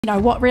You know,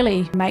 what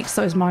really makes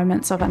those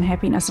moments of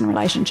unhappiness in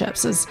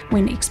relationships is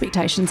when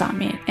expectations aren't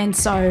met. And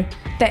so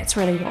that's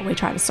really what we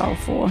try to solve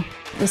for.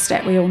 The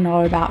stat we all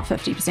know about,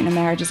 50% of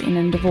marriages end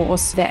in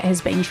divorce, that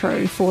has been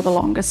true for the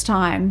longest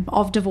time.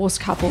 Of divorced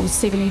couples,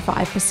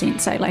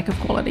 75% say lack of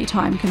quality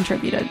time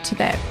contributed to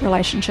that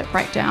relationship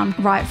breakdown.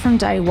 Right from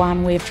day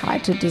one, we've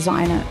tried to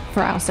design it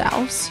for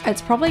ourselves.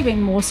 It's probably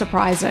been more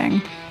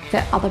surprising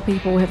that other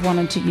people have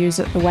wanted to use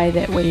it the way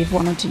that we've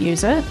wanted to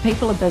use it.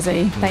 People are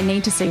busy. They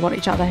need to see what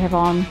each other have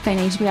on. They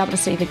need to be able to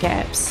see the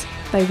gaps.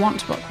 They want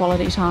to book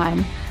quality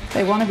time.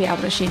 They want to be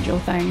able to schedule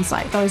things.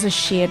 Like, those are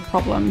shared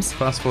problems.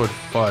 Fast forward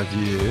 5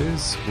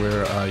 years,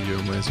 where are you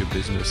and where's your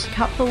business?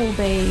 Cupla will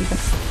be...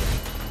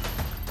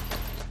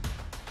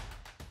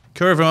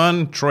 Cool,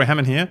 everyone. Troy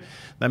Hammond here.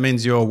 That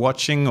means you're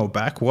watching or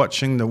back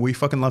watching the We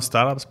Fucking Love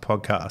Startups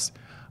podcast.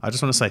 I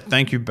just want to say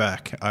thank you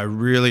back. I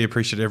really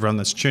appreciate everyone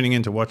that's tuning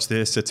in to watch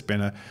this. It's been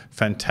a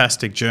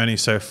fantastic journey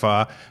so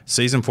far.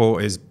 Season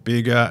 4 is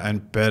bigger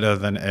and better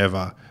than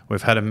ever.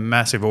 We've had a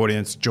massive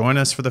audience join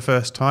us for the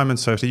first time. And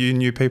so to you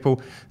new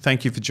people,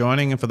 thank you for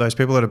joining. And for those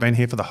people that have been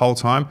here for the whole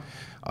time,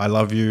 I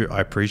love you.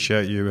 I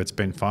appreciate you. It's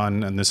been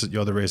fun. And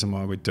you're the reason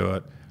why we do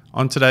it.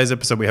 On today's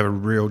episode, we have a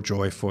real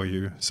joy for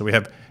you. So we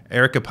have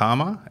Erika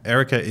Palmer.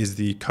 Erika is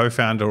the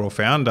co-founder or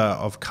founder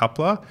of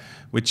Cupla,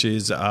 which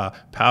is a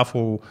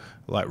powerful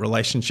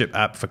relationship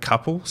app for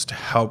couples to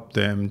help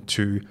them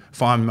to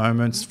find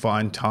moments,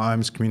 find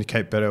times,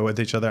 communicate better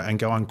with each other, and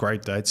go on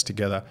great dates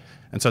together.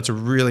 And so it's a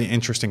really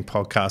interesting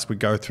podcast. We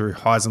go through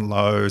highs and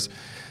lows,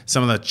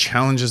 some of the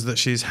challenges that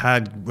she's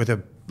had with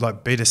a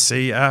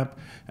B2C app,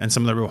 and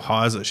some of the real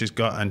highs that she's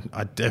got. And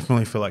I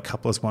definitely feel like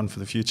Cupla is one for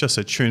the future.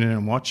 So tune in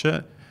and watch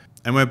it.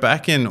 And we're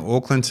back in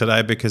Auckland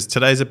today because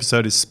today's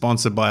episode is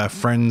sponsored by our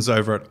friends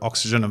over at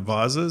Oxygen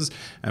Advisors.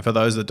 And for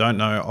those that don't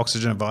know,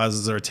 Oxygen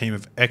Advisors are a team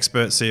of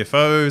expert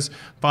CFOs,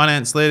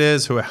 finance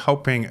leaders who are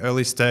helping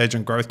early stage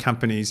and growth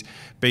companies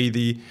be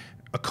the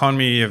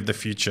economy of the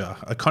future,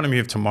 economy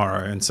of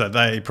tomorrow. And so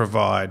they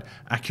provide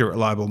accurate,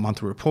 reliable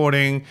monthly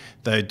reporting.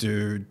 They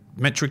do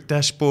metric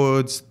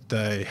dashboards.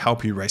 They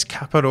help you raise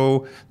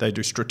capital. They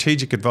do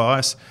strategic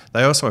advice.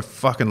 They also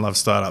fucking love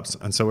startups.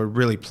 And so we're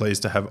really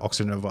pleased to have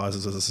Oxygen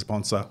Advisors as a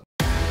sponsor.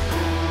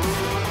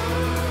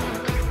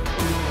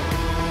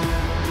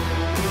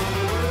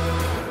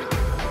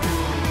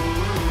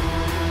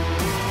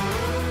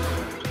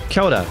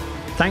 Kia ora.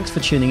 Thanks for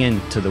tuning in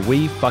to the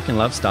We Fucking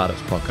Love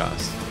Startups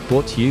podcast,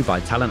 brought to you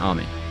by Talent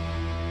Army.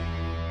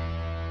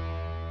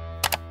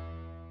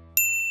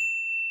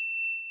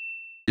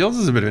 Yours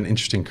is a bit of an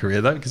interesting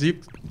career though, because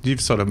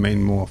you've sort of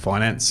been more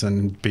finance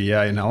and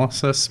BA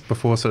analysis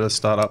before sort of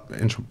startup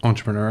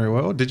entrepreneurial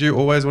world. Did you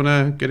always want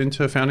to get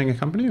into founding a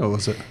company, or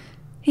was it?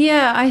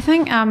 Yeah, I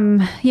think,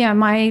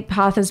 my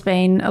path has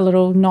been a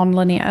little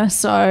non-linear.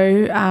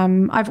 So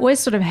I've always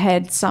sort of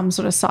had some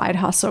sort of side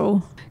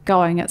hustle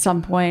going at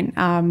some point.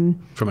 From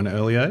an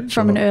early age?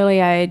 From an early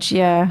age,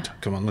 yeah.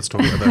 Come on, let's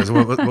talk about those.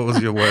 What was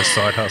your worst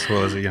side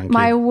hustle as a young kid?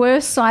 My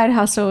worst side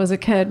hustle as a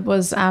kid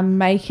was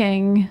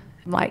making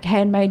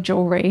handmade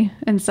jewelry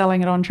and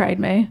selling it on Trade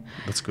Me.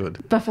 That's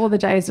good. Before the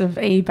days of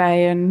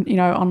eBay and,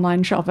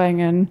 online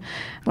shopping and,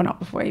 well, not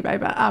before eBay,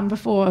 but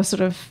before sort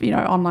of,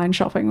 online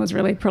shopping was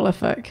really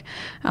prolific.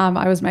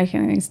 I was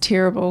making these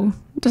terrible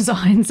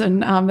designs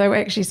and they were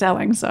actually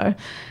selling. So,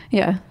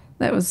 yeah.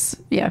 That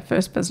was,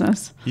 first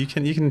business. You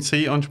can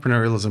see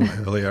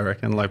entrepreneurialism early, I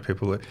reckon. Like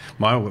people,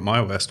 my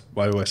worst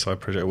side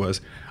project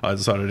was I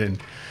decided in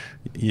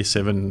year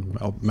 7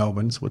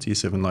 Melbourne's. What's year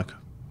 7 like?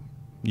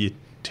 Year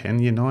 10,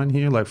 year 9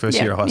 here,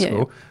 first year of high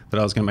school, that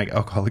I was going to make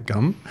alcoholic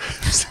gum.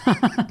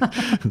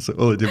 So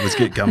all I did was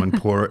get gum and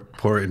pour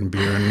it in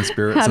beer and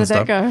spirits and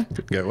stuff. How did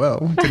that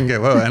go? Didn't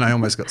go well, and I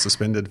almost got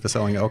suspended for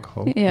selling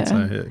alcohol. Yeah.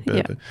 So,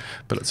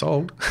 but it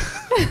sold.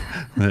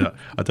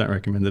 I don't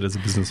recommend it as a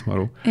business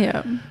model.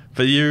 Yeah.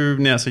 But you've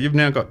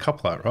now got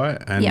Cupla,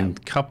 right?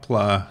 And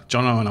Cupla,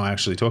 Jono and I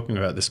actually talking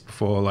about this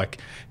before,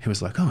 he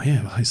was like, oh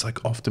yeah, he's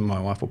like, often my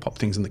wife will pop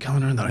things in the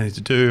calendar that I need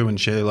to do and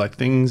share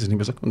things, and he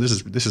was like, well,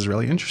 this is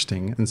really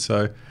interesting. And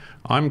so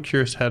I'm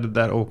curious, how did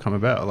that all come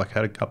about?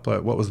 How did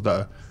Cupla, what was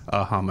the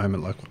aha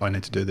moment, I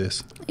need to do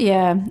this?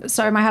 Yeah,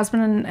 so my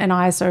husband and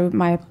I, so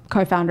my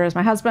co-founder is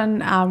my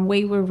husband,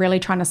 we were really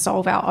trying to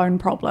solve our own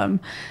problem.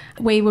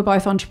 We were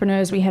both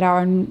entrepreneurs. We had our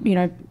own,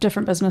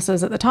 different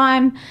businesses at the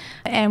time,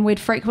 and we'd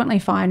frequently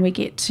find we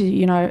get to,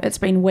 it's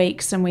been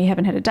weeks and we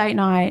haven't had a date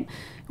night.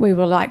 We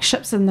were like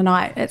ships in the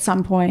night at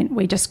some point.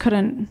 We just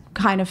couldn't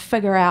kind of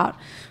figure out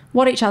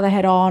what each other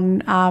had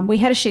on. We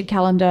had a shared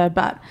calendar,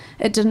 but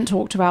it didn't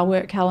talk to our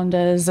work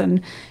calendars,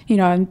 and,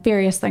 and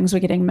various things were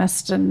getting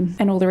missed and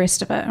all the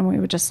rest of it. And we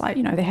were just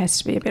like, there has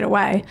to be a better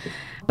way.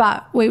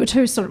 But we were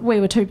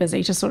too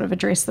busy to sort of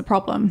address the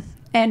problem.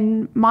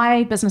 And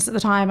my business at the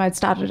time, I'd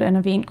started an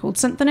event called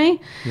Symphony,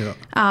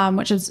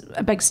 which is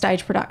a big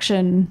stage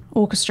production,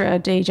 orchestra,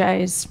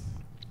 DJs,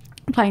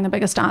 playing the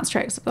biggest dance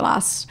tracks of the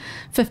last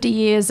 50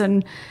 years.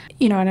 And,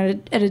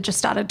 it had just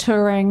started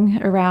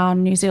touring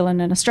around New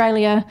Zealand and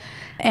Australia.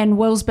 And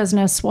Will's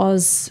business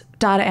was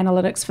data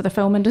analytics for the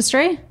film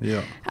industry.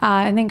 Yeah.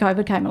 And then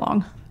COVID came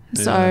along.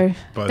 So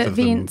both the of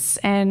them. events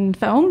and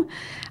film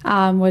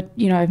were,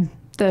 you know,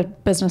 the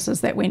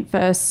businesses that went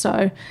first.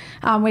 So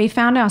we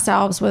found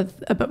ourselves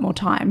with a bit more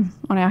time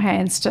on our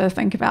hands to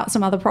think about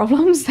some other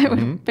problems that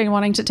we've been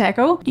wanting to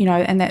tackle, you know,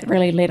 and that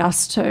really led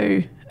us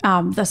to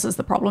this is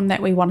the problem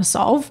that we want to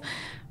solve,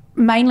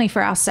 mainly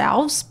for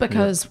ourselves,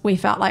 because we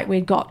felt like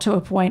we'd got to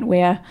a point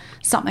where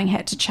something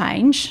had to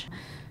change.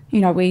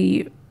 You know,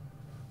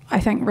 I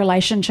think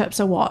relationships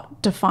are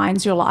what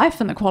defines your life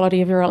and the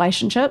quality of your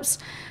relationships.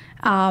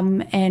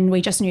 And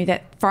we just knew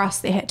that for us,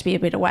 there had to be a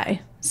better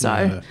way.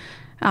 So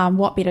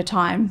what better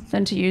time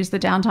than to use the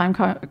downtime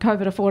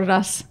COVID afforded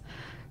us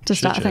to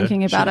start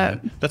thinking about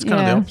it. That's kind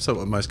of the opposite of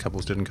what most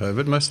couples did in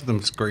COVID. Most of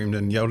them screamed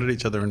and yelled at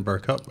each other and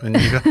broke up. And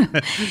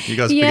you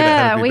guys figured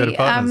out how to be better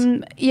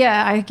partners.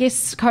 I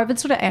guess COVID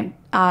sort of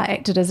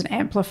acted as an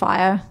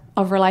amplifier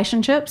of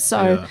relationships.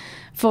 So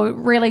for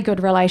really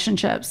good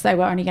relationships, they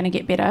were only going to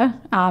get better.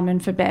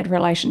 And for bad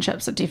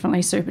relationships, it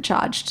definitely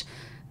supercharged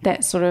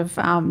that sort of,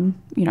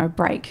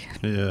 break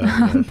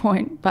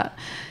point. But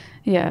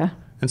yeah.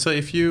 And so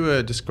if you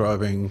were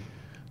describing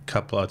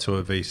Cupla to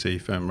a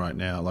VC firm right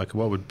now, like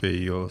what would be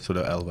your sort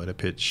of elevator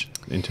pitch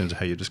in terms of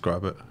how you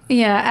describe it?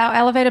 Yeah, our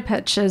elevator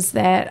pitch is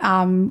that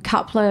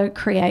Cupla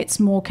creates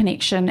more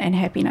connection and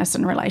happiness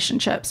in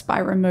relationships by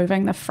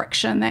removing the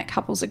friction that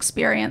couples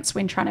experience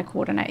when trying to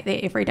coordinate their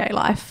everyday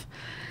life.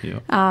 Yeah.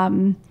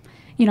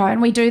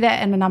 And we do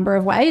that in a number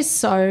of ways.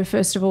 So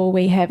first of all,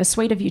 we have a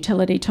suite of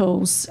utility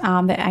tools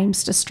that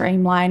aims to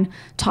streamline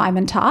time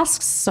and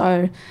tasks.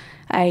 So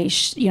at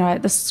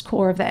the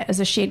core of that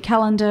is a shared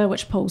calendar,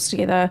 which pulls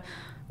together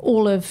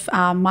all of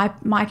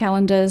my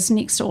calendars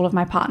next to all of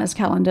my partner's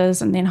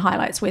calendars and then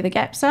highlights where the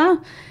gaps are.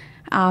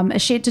 A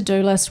shared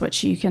to-do list,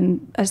 which you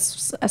can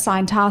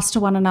assign tasks to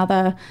one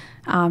another,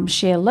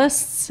 share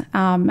lists,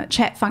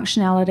 chat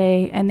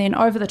functionality, and then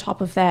over the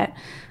top of that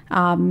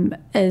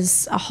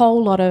is a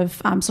whole lot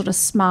of sort of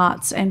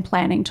smarts and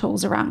planning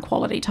tools around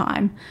quality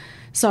time.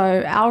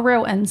 So our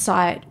real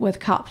insight with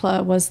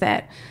Cupla was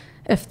that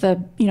if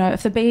the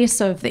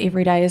BS of the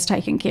everyday is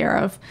taken care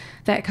of,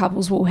 that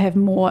couples will have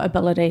more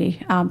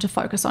ability to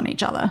focus on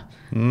each other.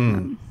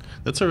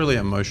 That's a really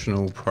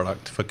emotional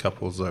product for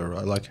couples though,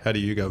 right? Like how do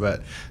you go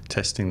about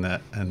testing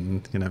that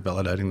and,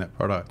 validating that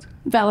product?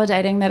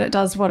 Validating that it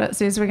does what it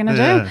says we're going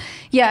to do?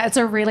 Yeah, it's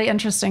a really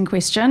interesting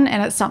question,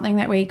 and it's something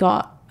that we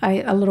got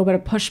a little bit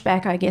of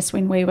pushback, I guess,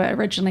 when we were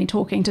originally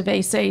talking to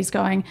VCs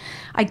going,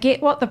 I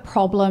get what the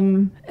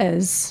problem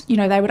is.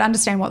 They would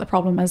understand what the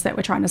problem is that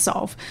we're trying to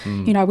solve.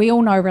 We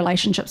all know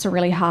relationships are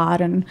really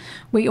hard, and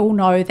we all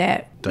know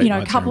that,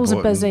 couples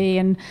are busy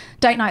and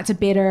date nights are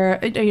better,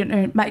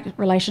 make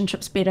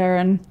relationships better.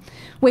 And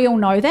we all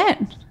know that.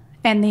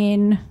 And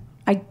then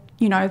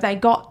they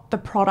got the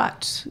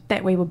product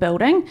that we were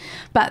building,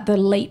 but the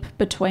leap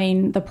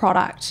between the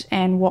product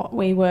and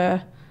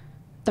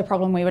the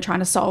problem we were trying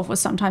to solve was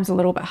sometimes a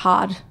little bit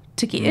hard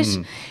to get.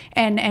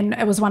 And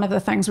it was one of the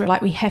things where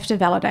we have to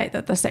validate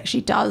that this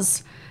actually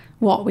does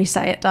what we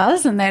say it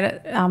does, and that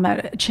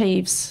it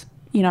achieves,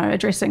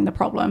 addressing the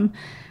problem.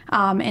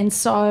 And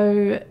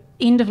so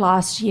end of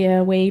last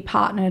year, we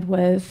partnered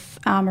with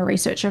a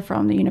researcher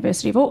from the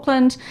University of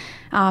Auckland,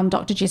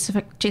 Dr.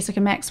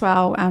 Jessica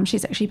Maxwell.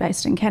 She's actually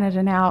based in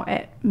Canada now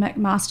at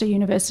McMaster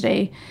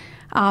University.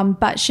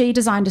 But she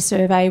designed a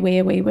survey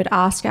where we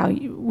asked our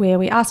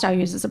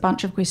users a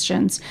bunch of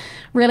questions,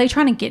 really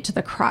trying to get to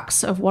the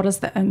crux of what is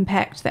the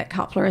impact that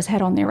Cupla has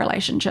had on their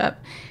relationship.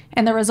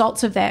 And the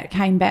results of that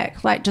came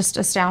back just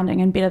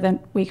astounding and better than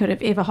we could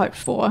have ever hoped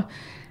for.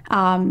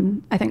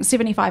 I think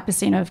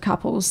 75% of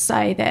couples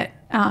say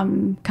that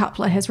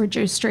Cupla has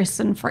reduced stress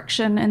and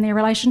friction in their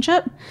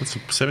relationship. That's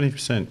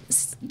 70%.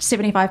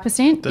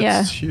 75%.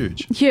 That's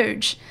huge.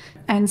 Huge.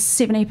 And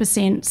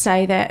 70%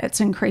 say that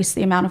it's increased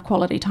the amount of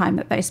quality time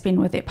that they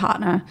spend with their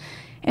partner.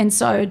 And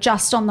so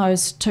just on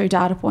those two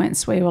data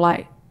points, we were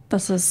like, we're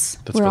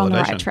validation. On the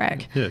right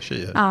track. Yeah, sure.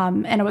 Yeah.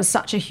 And it was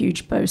such a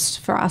huge boost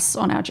for us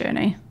on our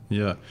journey.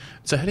 Yeah.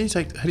 So how do you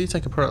take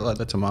a product like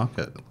that to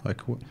market?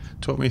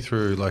 Talk me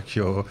through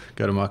your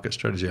go-to-market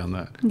strategy on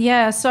that.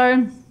 Yeah.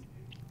 So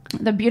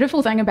the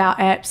beautiful thing about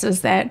apps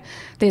is that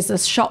there's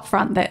this shop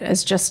front that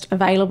is just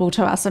available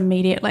to us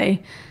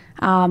immediately.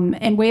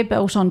 And we're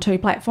built on two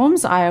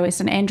platforms, iOS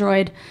and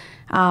Android,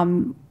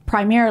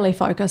 primarily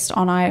focused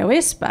on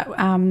iOS, but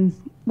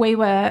we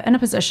were in a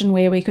position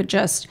where we could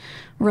just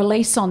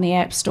release on the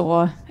App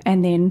Store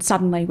and then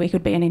suddenly we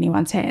could be in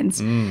anyone's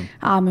hands.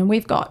 And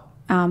we've got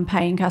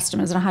paying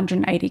customers in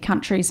 180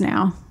 countries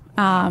now,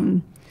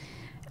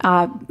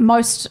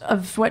 most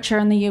of which are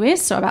in the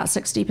US, so about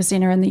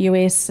 60% are in the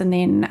US, and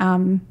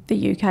then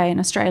the UK and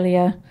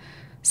Australia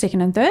second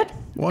and third.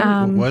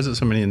 Why is it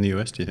so many in the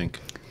US, do you think?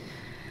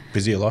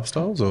 Busier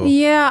lifestyles? Or?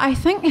 Yeah, I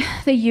think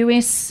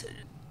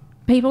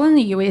people in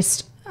the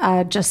US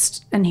are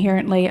just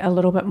inherently a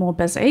little bit more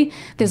busy.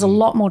 There's a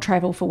lot more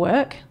travel for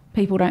work.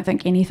 People don't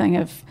think anything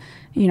of,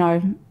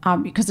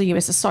 because the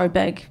US is so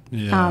big,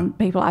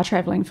 people are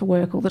traveling for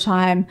work all the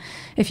time.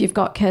 If you've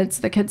got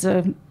kids, the kids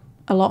are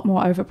a lot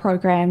more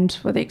over-programmed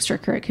with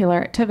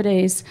extracurricular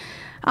activities.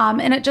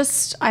 And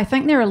I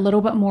think they're a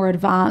little bit more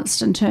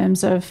advanced in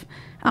terms of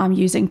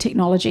using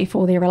technology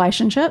for their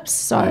relationships.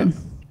 So,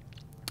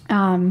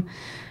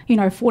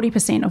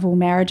 40% of all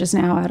marriages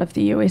now out of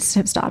the US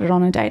have started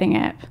on a dating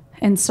app.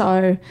 And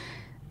so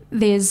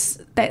there's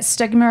that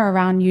stigma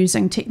around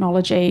using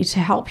technology to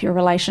help your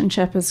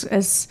relationship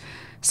is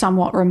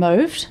somewhat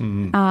removed.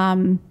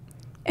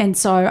 And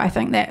so I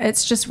think that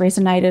it's just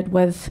resonated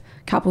with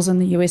couples in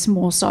the US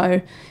more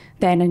so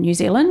than in New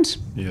Zealand.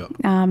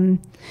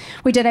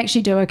 We did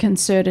actually do a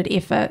concerted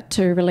effort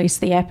to release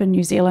the app in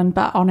New Zealand,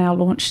 but on our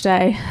launch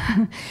day,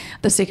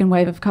 the second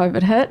wave of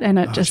COVID hit, and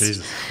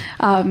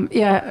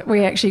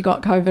we actually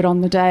got COVID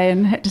on the day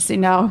and had to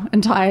send our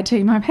entire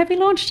team home, happy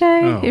launch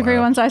day.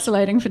 Everyone's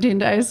isolating for 10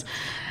 days.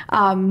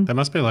 That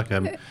must be like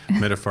a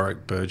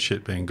metaphoric bird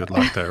shit being good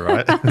luck though,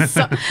 right?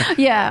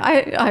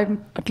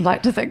 I'd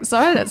like to think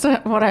so. That's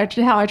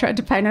how I tried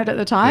to paint it at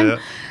the time.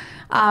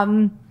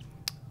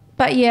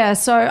 But yeah,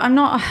 so I'm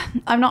not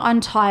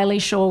entirely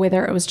sure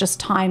whether it was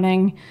just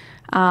timing.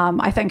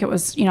 I think it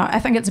was, I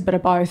think it's a bit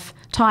of both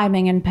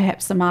timing and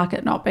perhaps the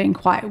market not being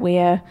quite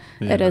where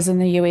it is in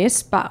the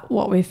US. But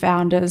what we've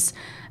found is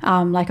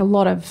like a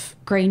lot of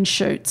green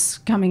shoots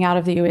coming out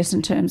of the US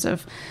in terms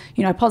of,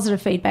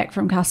 positive feedback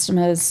from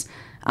customers.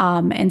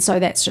 And so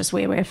that's just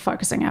where we're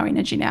focusing our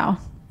energy now.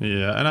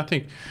 Yeah, and I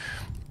think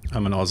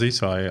I'm an Aussie,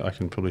 so I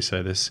can probably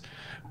say this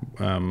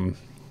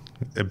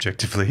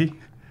objectively.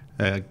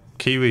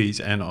 Kiwis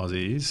and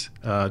Aussies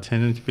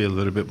tended to be a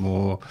little bit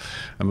more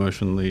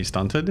emotionally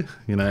stunted,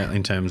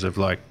 in terms of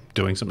like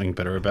doing something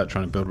better about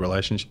trying to build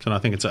relationships. And I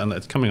think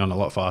it's coming on a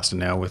lot faster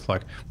now with,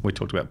 like, we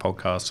talked about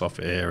podcasts off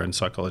air and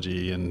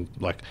psychology, and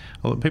like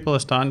people are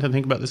starting to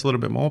think about this a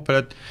little bit more.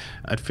 But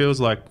it feels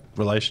like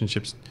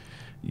relationships,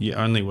 you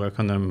only work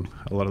on them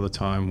a lot of the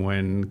time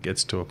when it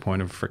gets to a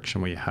point of friction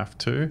where you have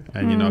to,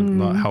 and you're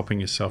not helping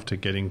yourself to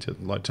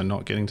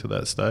not getting to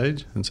that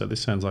stage. And so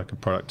this sounds like a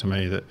product to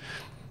me that,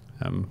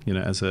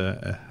 as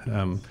a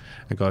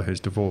guy who's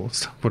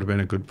divorced, would have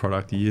been a good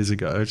product years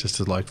ago, just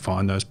to like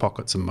find those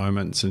pockets and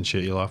moments and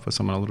share your life with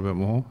someone a little bit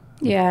more.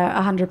 Yeah,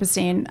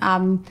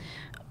 100%.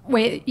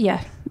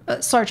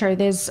 So true.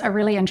 There's a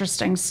really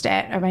interesting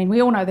stat. I mean,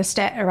 we all know the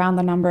stat around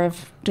the number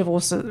of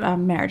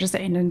marriages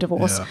that end in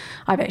divorce. Yeah.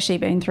 I've actually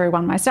been through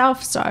one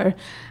myself, so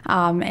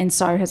and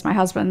so has my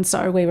husband.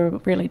 So we were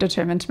really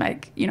determined to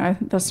make,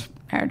 this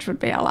marriage would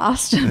be our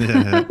last.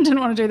 Yeah. Didn't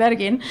want to do that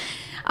again.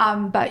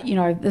 But,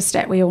 the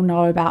stat we all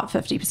know, about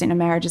 50% of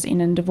marriages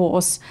end in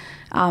divorce.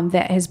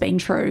 That has been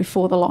true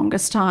for the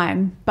longest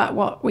time. But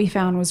what we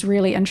found was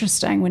really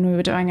interesting when we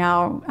were doing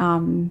our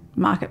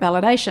market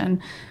validation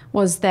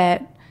was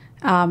that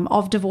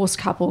of divorced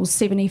couples,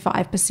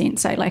 75%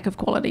 say lack of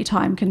quality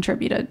time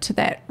contributed to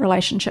that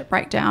relationship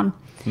breakdown.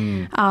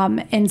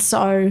 And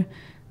so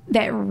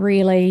that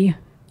really,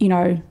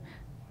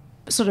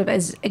 sort of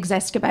has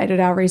exacerbated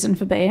our reason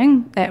for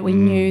being, that we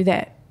knew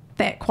that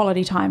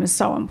quality time is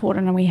so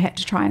important and we had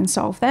to try and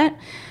solve that.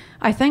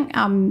 I think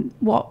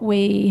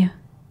we'd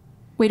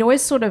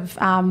always sort of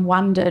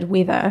wondered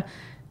whether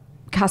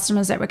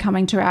customers that were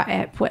coming to our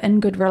app were in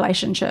good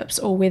relationships,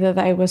 or whether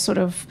they were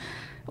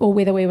or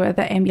whether we were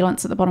the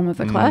ambulance at the bottom of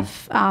the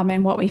cliff.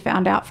 And what we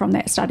found out from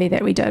that study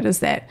that we did is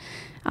that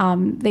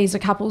these are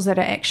couples that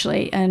are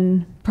actually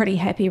in pretty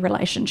happy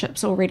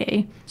relationships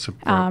already. So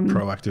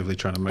proactively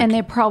trying to make... And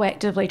they're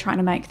proactively trying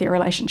to make their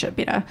relationship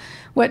better,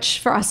 which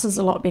for us is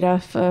a lot better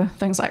for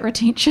things like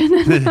retention.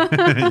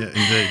 Yeah,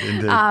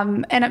 indeed.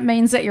 And it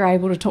means that you're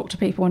able to talk to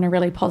people in a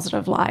really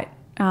positive light.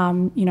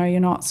 You're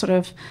not sort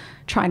of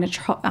trying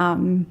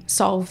to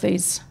solve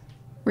these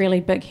really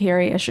big,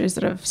 hairy issues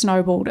that have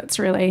snowballed. It's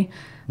really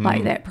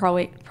like that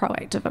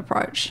proactive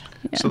approach.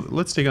 Yeah. So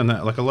let's dig on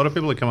that. Like, a lot of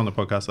people that come on the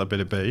podcast are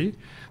B2B.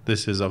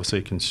 This is obviously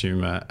a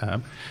consumer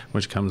app,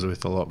 which comes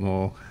with a lot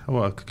more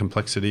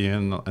complexity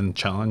and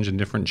challenge and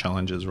different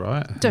challenges,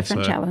 right?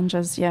 Different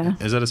challenges, yeah.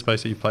 Is that a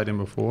space that you played in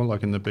before,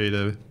 like in the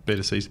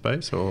B2C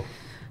space, or?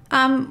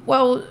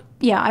 Well,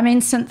 yeah. I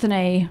mean,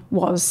 Symphony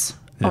was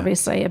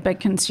obviously a big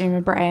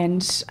consumer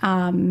brand.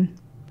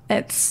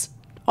 It's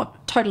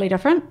totally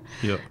different.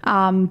 Yep.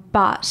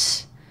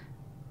 But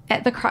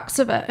at the crux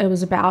of it, it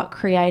was about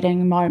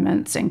creating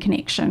moments and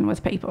connection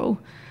with people.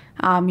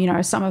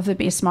 Some of the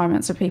best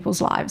moments of people's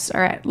lives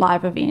are at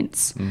live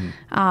events.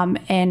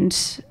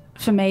 And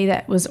for me,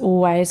 that was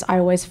I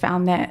always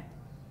found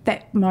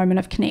that moment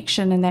of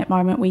connection and that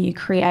moment where you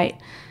create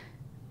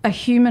a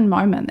human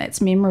moment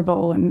that's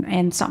memorable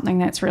and something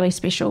that's really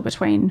special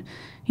between,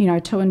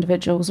 two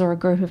individuals or a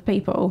group of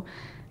people.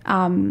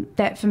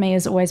 That for me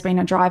has always been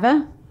a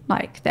driver.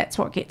 Like, that's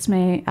what gets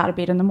me out of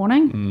bed in the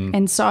morning.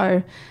 And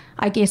so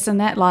I guess in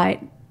that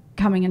light,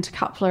 coming into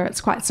Cupla, it's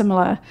quite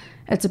similar.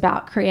 It's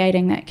about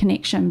creating that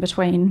connection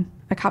between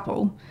a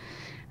couple.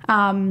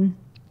 I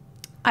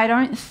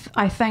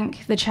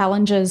think the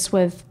challenges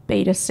with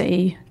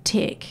B2C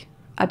tech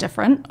are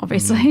different,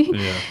 obviously,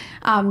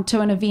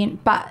 to an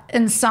event. But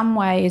in some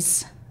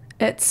ways,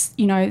 it's,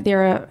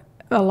 there are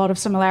a lot of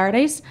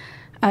similarities.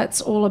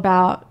 It's all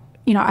about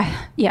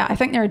I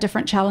think there are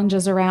different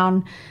challenges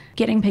around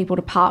getting people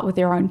to part with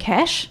their own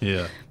cash.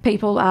 Yeah.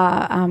 People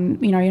are,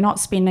 you're not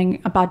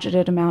spending a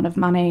budgeted amount of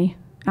money.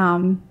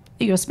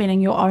 You're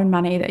spending your own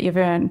money that you've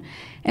earned.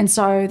 And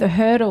so the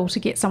hurdle to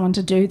get someone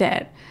to do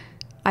that,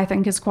 I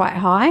think, is quite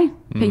high.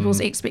 People's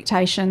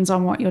expectations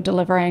on what you're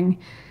delivering,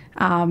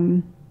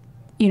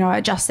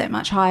 are just that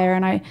much higher.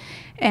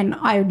 And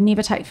I would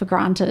never take for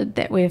granted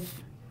that we've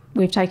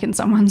taken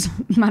someone's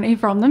money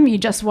from them.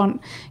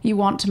 You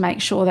want to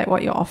make sure that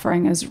what you're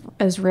offering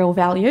is real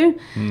value.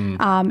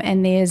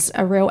 And there's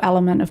a real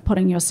element of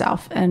putting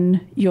yourself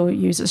in your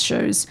user's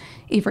shoes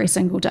every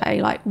single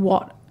day. Like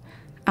what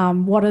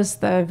is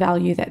the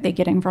value that they're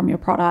getting from your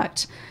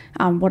product?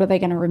 What are they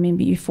going to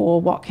remember you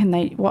for? What can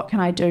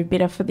I do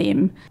better for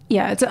them?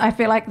 Yeah, I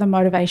feel like the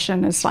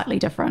motivation is slightly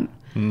different.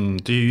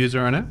 Do you use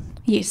your own app?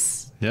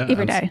 Yes, yeah,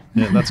 every day.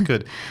 Yeah, that's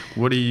good.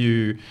 What did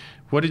you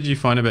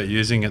find about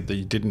using it that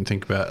you didn't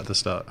think about at the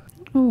start?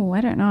 Oh,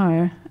 I don't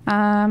know.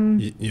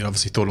 You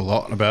obviously thought a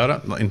lot about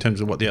it, like in terms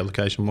of what the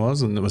application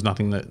was, and there was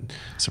nothing that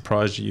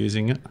surprised you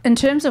using it? In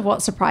terms of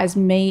what surprised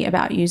me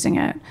about using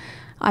it,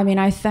 I mean,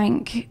 I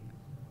think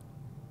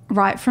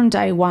right from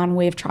day one,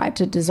 we've tried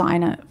to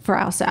design it for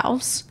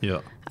ourselves. Yeah.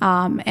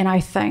 And I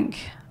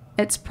think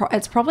it's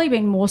probably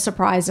been more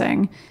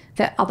surprising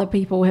that other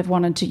people have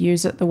wanted to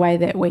use it the way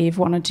that we've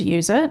wanted to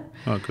use it.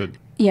 Oh, good.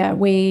 Yeah,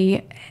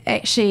 we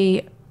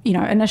actually,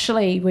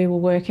 initially we were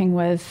working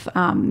with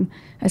a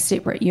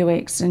separate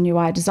UX and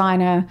UI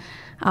designer,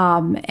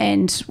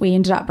 and we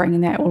ended up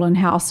bringing that all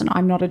in-house. And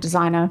I'm not a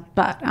designer,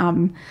 but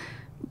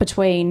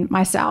between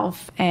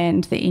myself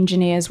and the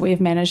engineers,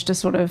 we've managed to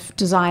sort of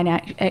design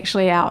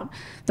actually out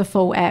the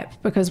full app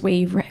because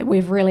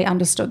we've really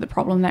understood the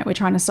problem that we're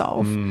trying to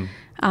solve.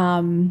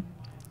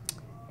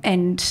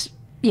 And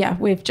yeah,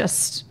 we've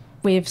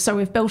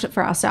built it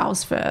for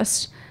ourselves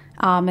first.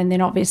 And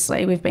then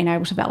obviously we've been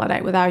able to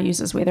validate with our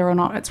users whether or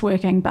not it's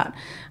working. But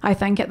I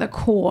think at the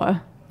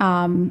core,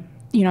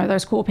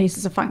 those core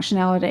pieces of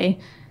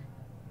functionality,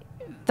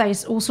 they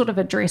all sort of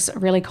address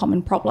really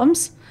common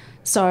problems.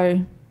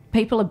 So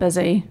people are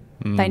busy.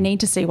 They need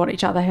to see what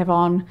each other have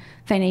on.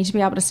 They need to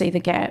be able to see the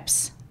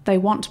gaps. They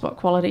want to book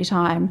quality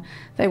time.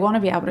 They want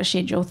to be able to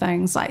schedule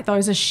things. Like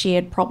those are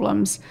shared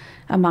problems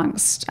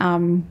amongst,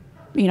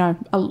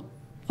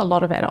 a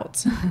lot of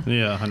adults.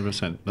 Yeah,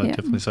 100%. No, Yeah.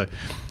 definitely so.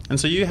 And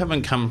so you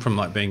haven't come from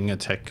like being a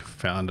tech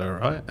founder,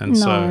 right? And No.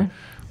 so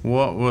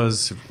what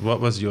was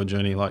your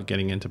journey like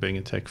getting into being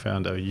a tech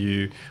founder?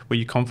 Were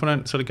you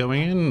confident sort of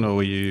going in, or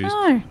were you?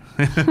 No.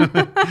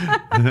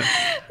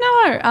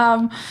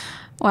 No.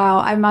 Wow,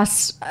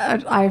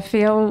 I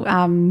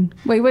feel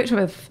we worked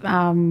with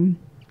how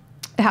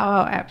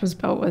our app was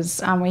built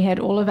was we had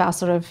all of our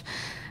sort of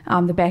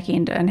the back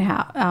end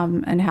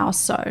in-house,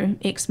 so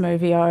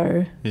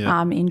ex-Movio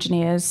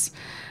engineers,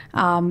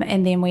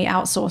 and then we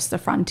outsourced the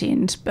front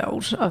end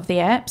build of the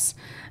apps,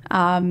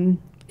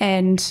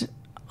 and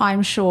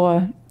I'm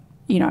sure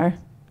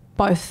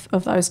both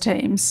of those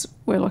teams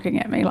were looking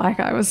at me like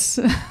I was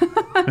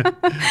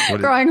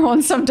growing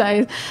horns some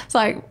days. It's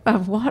like,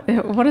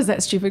 what is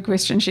that stupid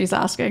question she's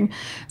asking?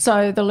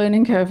 So the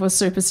learning curve was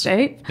super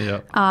steep.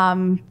 Yeah.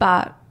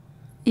 But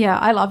yeah,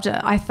 I loved it.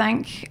 I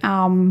think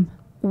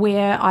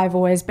where I've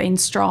always been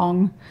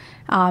strong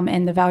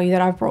and the value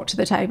that I've brought to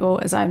the table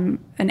is I'm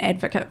an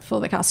advocate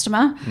for the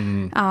customer.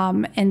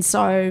 And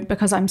so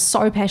because I'm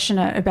so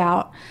passionate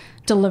about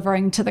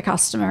delivering to the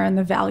customer and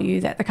the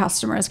value that the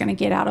customer is going to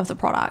get out of the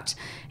product,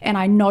 and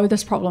I know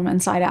this problem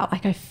inside out,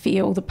 like I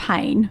feel the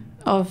pain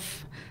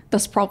of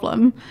this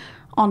problem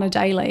on a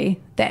daily,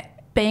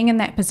 that being in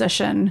that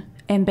position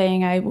and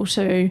being able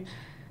to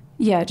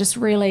just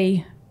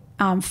really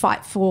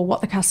fight for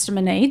what the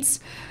customer needs,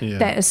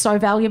 that is so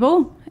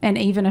valuable. And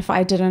even if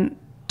I didn't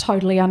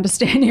totally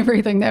understand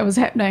everything that was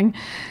happening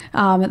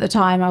at the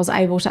time, I was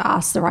able to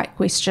ask the right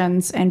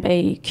questions and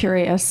be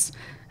curious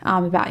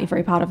about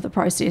every part of the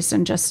process,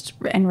 and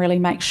really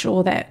make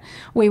sure that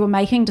we were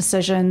making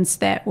decisions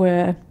that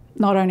were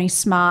not only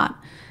smart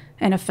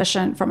and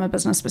efficient from a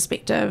business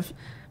perspective,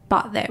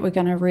 but that we're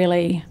going to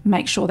really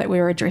make sure that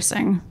we're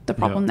addressing the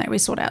problem that we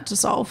sought out to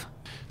solve.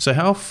 So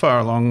how far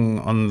along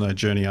on the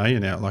journey are you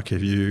now? Like,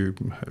 have you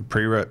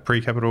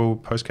pre-capital,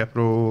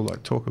 post-capital?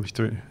 Like, talk us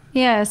through.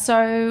 Yeah,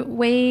 so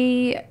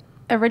we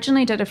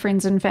originally did a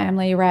friends and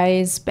family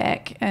raise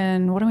back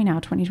in, what are we now,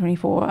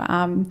 2024?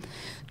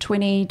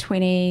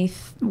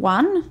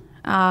 2021.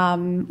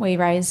 We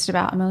raised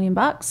about $1 million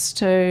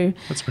to...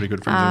 That's pretty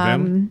good, friends and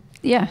family.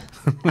 Yeah.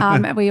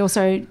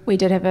 We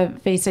did have a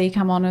VC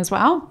come on as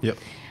well. Yep.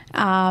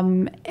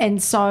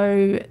 And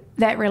so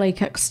that really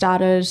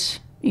kick-started,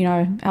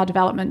 our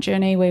development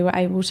journey. We were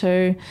able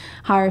to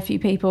hire a few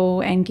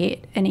people and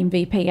get an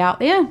MVP out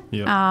there.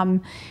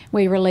 Yep.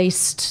 We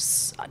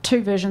released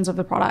 2 versions of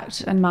the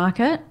product in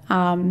market.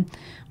 One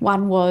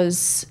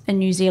was in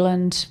New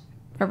Zealand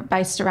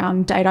based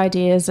around date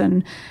ideas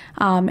and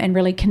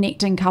really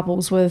connecting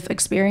couples with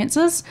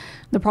experiences.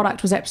 The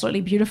product was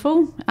absolutely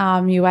beautiful.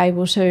 You were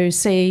able to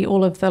see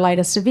all of the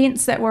latest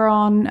events that were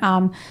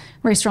on,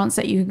 restaurants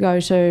that you could go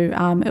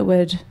to. It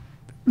would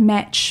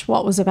match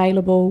what was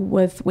available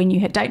with when you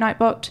had date night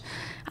booked.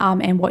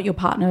 And what your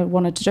partner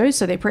wanted to do,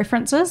 so their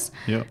preferences.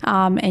 Yep.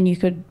 And you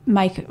could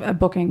make a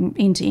booking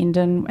end to end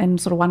in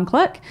sort of one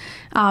click.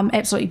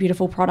 Absolutely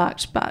beautiful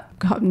product, but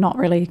not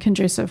really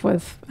conducive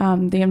with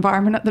the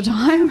environment at the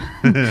time,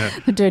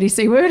 the dirty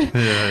C word.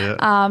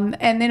 And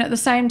then at the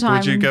same time...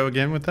 Would you go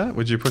again with that?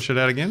 Would you push it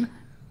out again?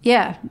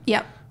 Yeah,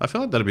 yep. I feel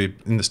like that'd be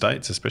in the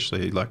States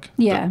especially, like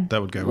that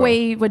would go well.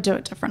 We would do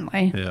it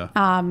differently. Yeah.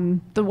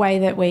 The way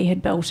that we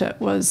had built it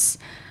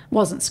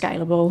wasn't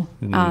scalable.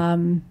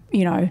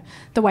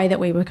 The way that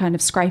we were kind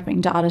of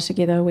scraping data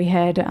together, we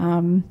had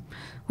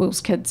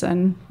Will's kids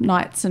and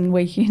nights and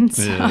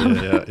weekends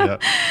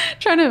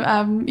trying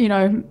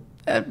to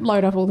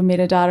load up all the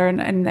metadata,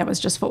 and that was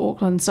just for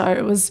Auckland. So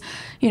it was,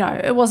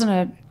 it wasn't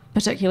a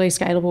particularly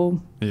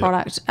scalable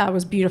product. It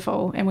was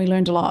beautiful and we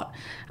learned a lot,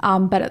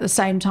 but at the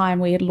same time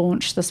we had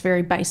launched this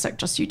very basic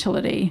just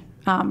utility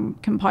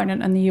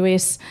component in the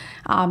US,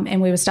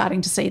 and we were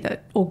starting to see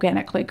that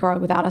organically grow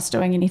without us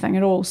doing anything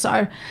at all.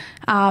 So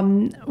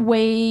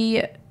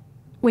we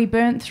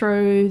burnt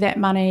through that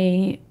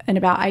money in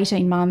about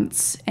 18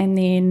 months, and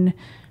then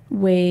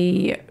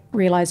we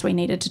realised we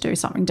needed to do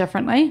something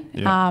differently.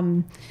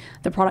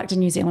 The product in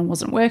New Zealand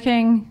wasn't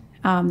working.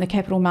 The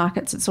capital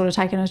markets had sort of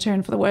taken a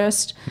turn for the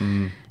worst,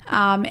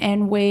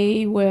 and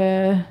we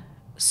were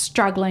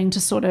struggling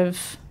to sort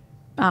of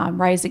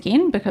raise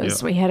again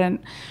because we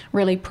hadn't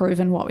really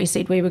proven what we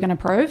said we were going to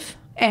prove.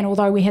 And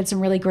although we had some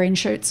really green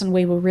shoots and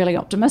we were really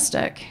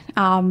optimistic,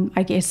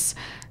 I guess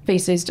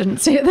VCs didn't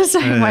see it the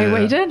same way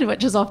we did,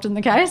 which is often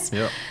the case.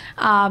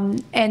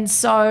 And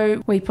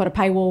so we put a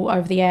paywall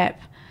over the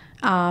app,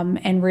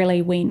 and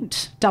really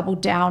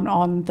doubled down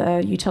on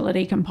the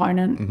utility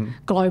component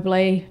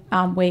globally.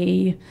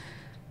 We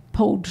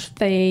pulled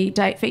the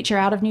date feature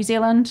out of New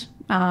Zealand,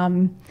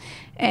 and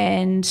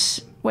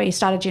we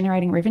started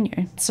generating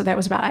revenue. So that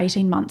was about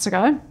 18 months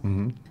ago.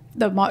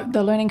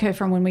 The learning curve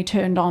from when we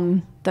turned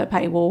on the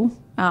paywall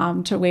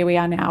to where we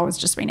are now has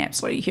just been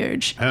absolutely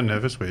huge. How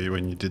nervous were you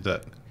when you did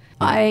that?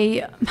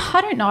 I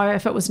don't know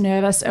if it was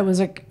nervous. It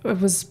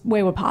was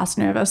we were past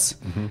nervous.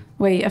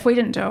 If we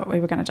didn't do it, we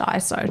were going to die.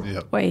 So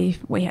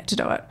we had to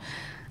do it,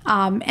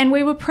 and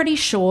we were pretty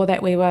sure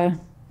that we were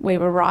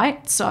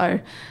right. So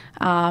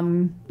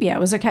it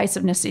was a case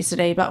of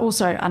necessity, but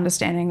also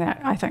understanding that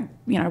I think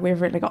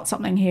we've really got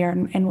something here,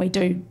 and we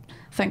do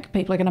think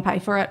people are going to pay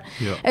for it.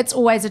 It's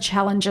always a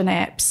challenge in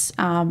apps.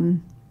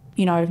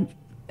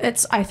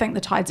 I think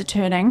the tides are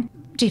turning.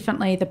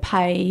 Definitely the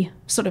pay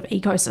sort of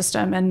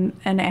ecosystem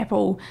in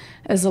Apple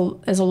is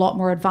a lot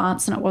more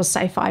advanced than it was,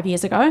 say, 5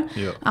 years ago.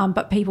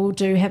 But people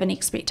do have an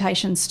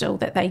expectation still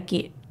that they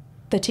get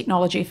the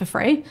technology for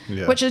free,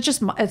 which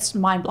is it's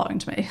mind-blowing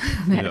to me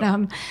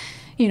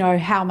that,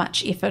 how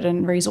much effort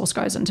and resource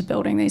goes into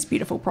building these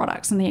beautiful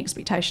products, and the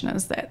expectation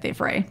is that they're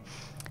free.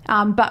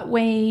 But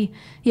we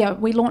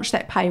launched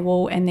that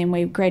paywall, and then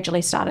we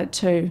gradually started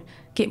to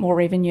get more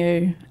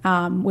revenue.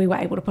 We were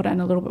able to put in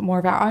a little bit more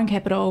of our own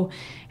capital,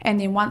 and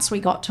then once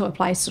we got to a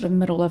place sort of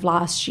middle of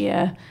last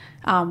year,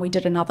 we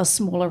did another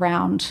smaller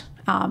round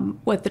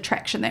with the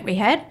traction that we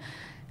had,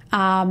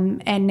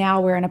 and now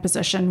we're in a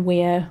position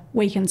where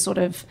we can sort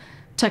of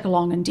tick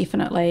along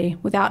indefinitely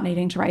without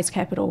needing to raise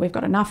capital. We've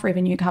got enough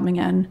revenue coming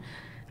in.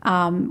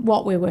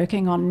 What we're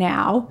working on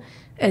now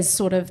is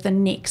sort of the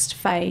next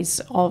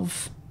phase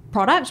of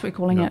product. We're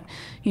calling it,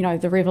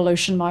 the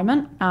revolution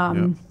moment,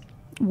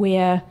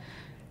 where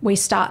we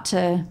start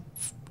to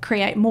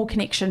create more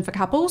connection for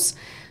couples,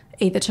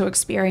 either to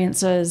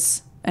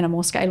experiences in a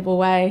more scalable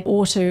way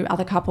or to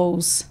other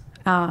couples,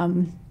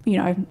 within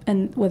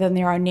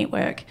their own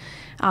network.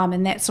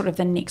 And that's sort of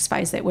the next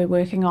phase that we're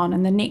working on.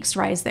 And the next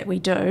raise that we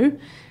do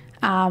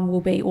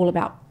will be all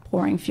about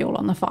pouring fuel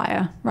on the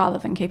fire rather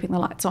than keeping the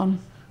lights on.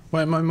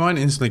 Well, my mind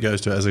instantly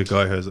goes to, as a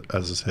guy who has,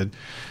 as I said,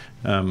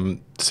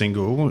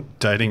 single,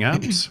 dating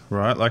apps,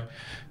 right? Like,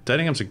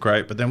 dating apps are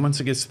great, but then once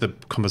it gets to the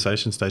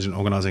conversation stage and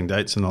organising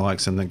dates and the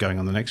likes and then going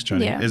on the next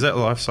journey, is that a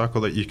life cycle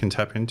that you can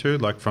tap into,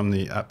 like from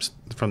the apps,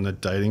 from the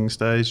dating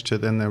stage to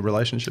then the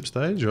relationship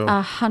stage?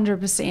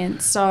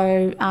 100%.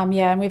 So,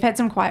 and we've had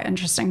some quite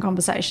interesting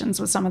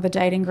conversations with some of the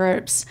dating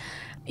groups.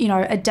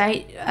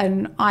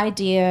 An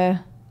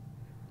idea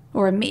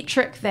or a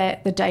metric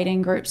that the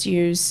dating groups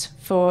use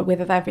for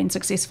whether they've been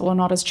successful or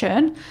not is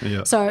churn.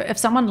 So if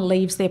someone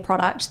leaves their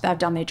product, they've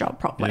done their job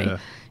properly.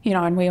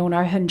 And we all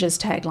know Hinge's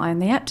tagline,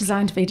 the app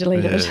designed to be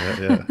deleted.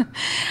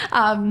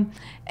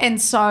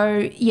 And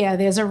so,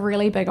 there's a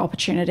really big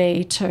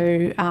opportunity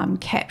to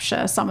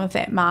capture some of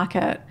that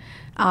market.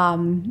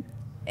 And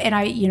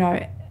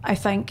I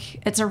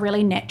think it's a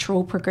really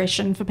natural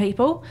progression for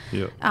people.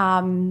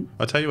 I'll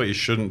tell you what you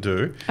shouldn't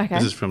do.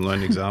 This is from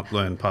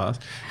learned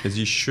past, is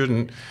you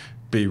shouldn't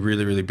be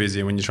really, really busy.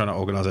 And when you're trying to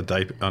organise a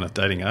date on a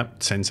dating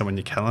app, send someone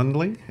your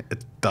Calendly,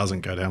 it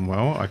doesn't go down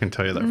well. I can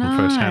tell you that from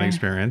first-hand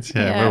experience.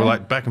 Yeah, we were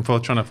like back and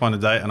forth trying to find a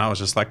date, and I was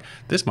just like,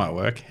 this might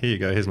work. Here you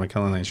go. Here's my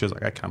Calendly. And she was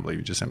like, I can't believe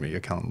you just sent me your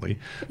Calendly.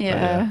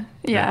 Yeah.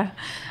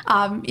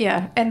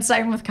 And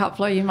same with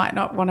Cupla. You might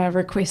not want to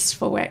request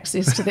full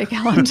access to their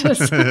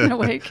calendars in a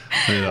week.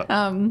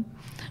 Yeah.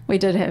 We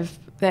did have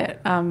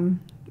that.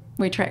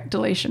 We tracked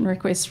deletion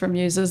requests from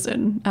users,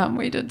 and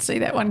we did see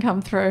that one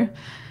come through.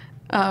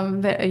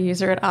 That a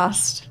user had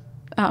asked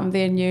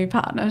their new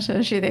partner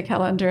to share their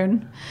calendar,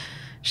 and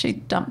she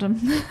dumped him.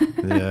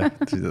 Yeah,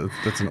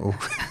 that's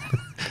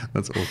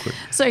awkward.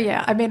 So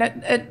yeah, I mean,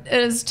 it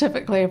is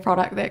typically a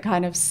product that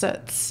kind of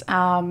sits,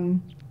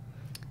 when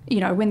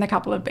the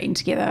couple have been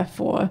together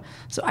for,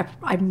 so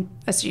I'm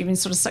assuming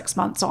sort of 6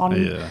 months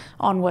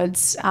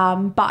onwards.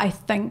 But I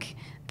think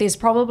there's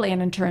probably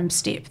an interim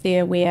step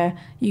there where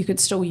you could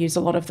still use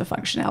a lot of the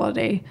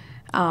functionality,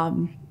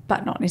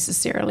 but not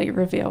necessarily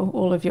reveal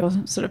all of your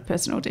sort of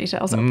personal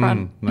details up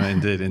front. No,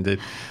 indeed.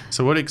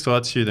 So what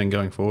excites you then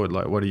going forward?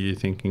 Like, what are you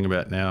thinking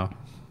about now?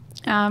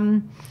 I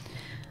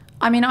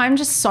mean, I'm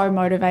just so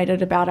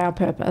motivated about our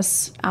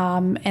purpose,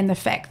 and the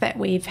fact that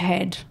we've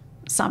had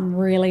some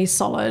really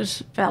solid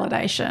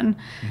validation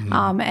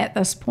at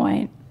this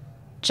point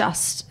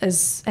just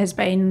has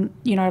been,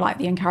 like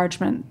the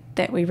encouragement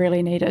that we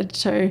really needed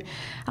to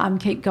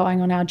keep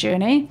going on our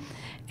journey.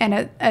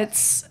 And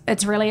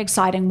it's really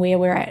exciting where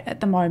we're at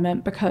the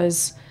moment,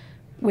 because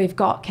we've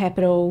got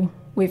capital,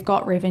 we've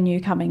got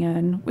revenue coming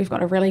in, we've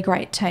got a really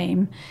great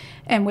team,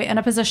 and we're in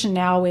a position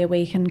now where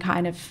we can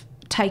kind of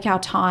take our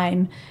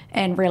time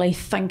and really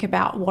think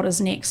about what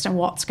is next and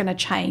what's going to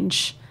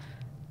change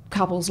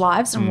couples'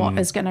 lives and what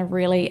is going to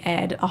really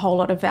add a whole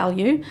lot of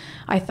value.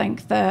 I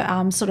think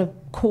the sort of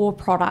core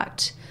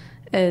product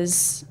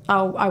is,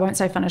 I won't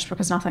say finished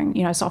because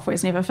nothing, software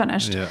is never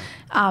finished. Yeah.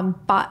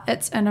 But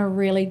it's in a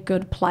really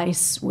good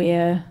place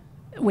where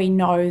we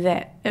know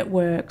that it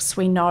works.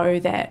 We know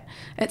that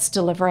it's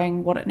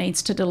delivering what it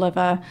needs to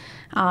deliver.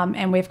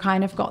 And we've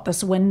kind of got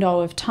this window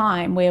of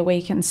time where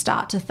we can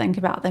start to think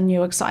about the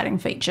new exciting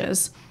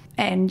features.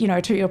 And,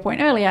 to your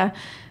point earlier,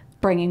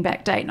 bringing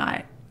back date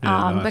night.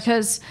 Nice.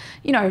 Because,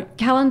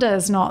 calendar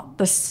is not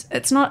this,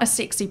 it's not a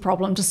sexy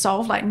problem to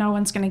solve. Like, no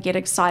one's going to get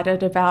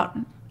excited about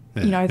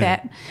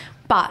that,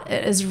 but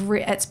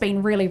it's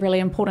been really, really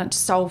important to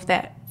solve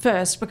that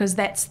first, because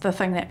that's the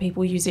thing that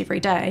people use every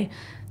day.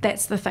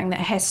 That's the thing that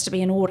has to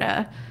be in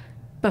order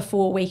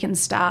before we can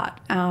start,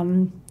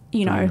 doing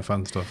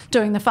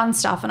the fun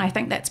stuff. And I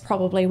think that's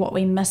probably what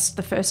we missed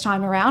the first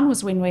time around,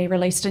 was when we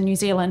released in New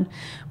Zealand.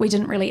 We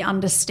didn't really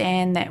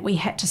understand that we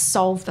had to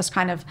solve this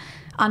kind of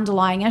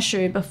underlying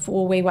issue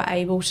before we were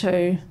able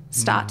to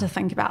start to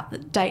think about the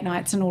date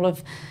nights and all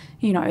of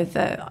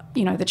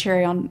the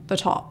cherry on the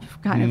top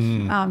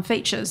kind of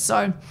features.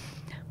 So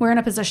we're in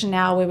a position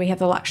now where we have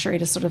the luxury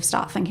to sort of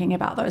start thinking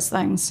about those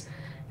things.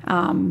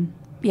 And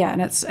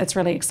it's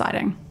really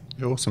exciting.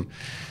 Awesome.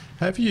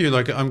 Have you,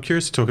 I'm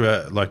curious to talk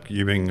about,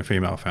 you being a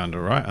female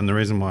founder, right? And the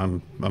reason why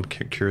I'm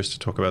curious to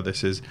talk about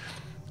this is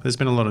there's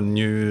been a lot of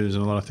news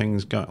and a lot of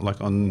things going,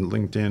 on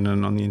LinkedIn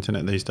and on the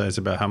internet these days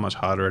about how much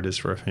harder it is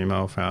for a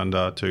female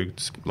founder to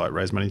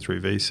raise money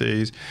through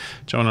VCs.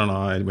 John and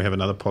I, we have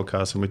another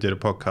podcast, and we did a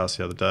podcast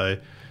the other day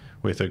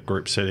with a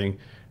group setting,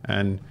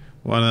 and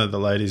one of the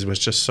ladies was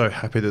just so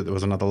happy that there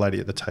was another lady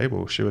at the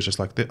table. She was just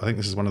like, I think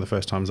this is one of the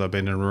first times I've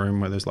been in a room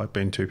where there's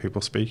been two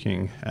people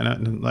speaking,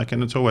 and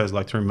it's always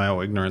through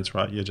male ignorance,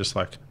 right? You're just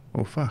like,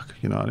 oh fuck,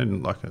 I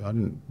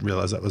didn't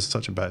realize that was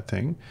such a bad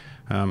thing.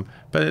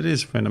 But it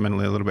is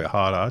fundamentally a little bit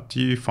harder. Do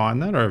you find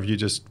that, or have you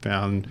just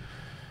found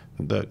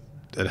that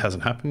it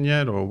hasn't happened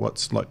yet, or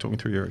what's talk me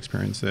through your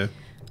experience there?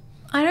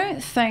 I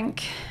don't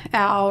think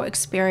our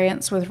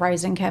experience with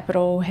raising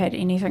capital had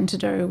anything to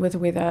do with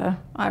whether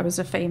I was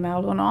a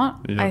female or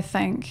not. Yeah. I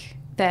think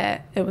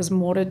that it was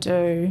more to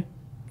do,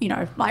 we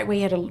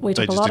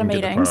took a lot of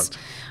meetings.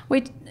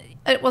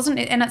 It wasn't,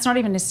 and it's not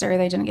even necessary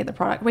they didn't get the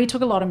product. We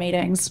took a lot of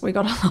meetings. We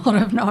got a lot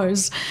of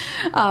no's.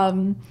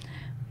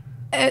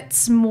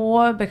 It's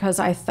more because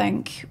I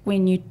think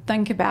when you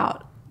think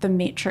about the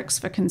metrics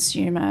for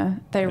consumer,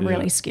 they're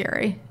really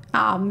scary.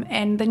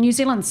 And the New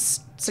Zealand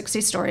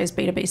success story is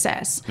B2B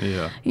SaaS.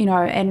 Yeah.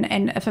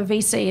 And if a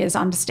VC is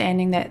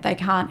understanding that they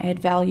can't add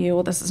value,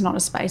 or this is not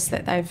a space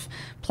that they've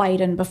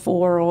played in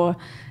before, or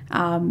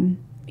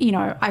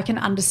I can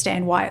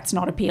understand why it's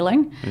not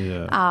appealing.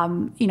 Yeah.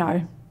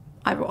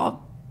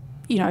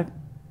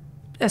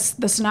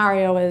 The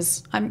scenario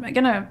is, I'm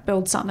going to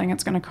build something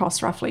that's going to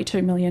cost roughly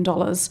 $2 million.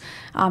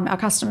 Our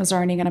customers are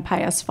only going to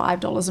pay us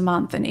 $5 a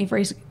month, and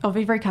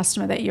every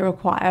customer that you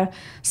acquire,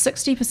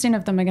 60%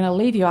 of them are going to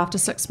leave you after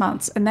 6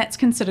 months, and that's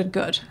considered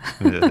good.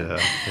 Yeah.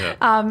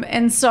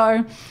 And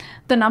so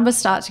the numbers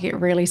start to get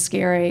really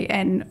scary,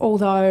 and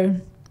although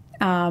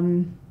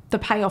the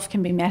payoff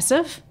can be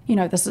massive,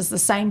 this is the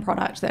same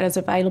product that is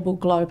available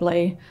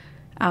globally,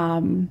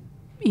 and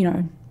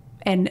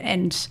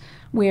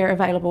we're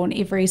available in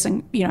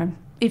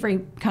every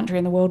country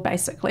in the world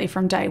basically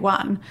from day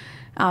one.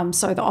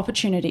 So the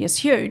opportunity is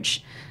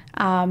huge,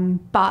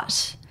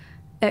 but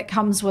it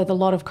comes with a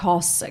lot of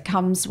costs. It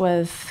comes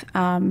with,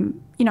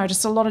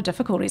 just a lot of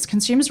difficulties.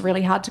 Consumers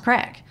really hard to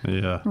crack.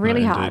 Yeah,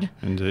 really no, hard.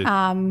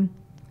 Indeed.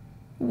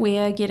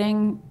 We're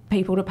getting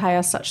people to pay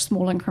us such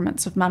small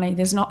increments of money.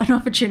 There's not an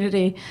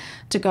opportunity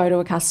to go to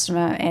a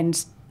customer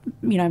and,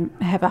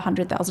 have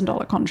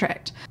 $100,000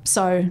 contract.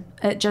 So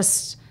it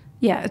just,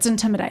 it's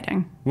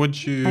intimidating.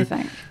 Would you? I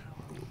think.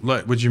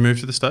 Would you move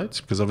to the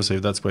States? Because obviously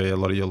that's where a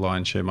lot of your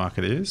lion's share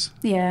market is.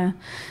 Yeah.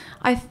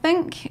 I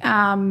think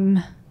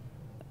from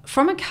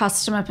a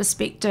customer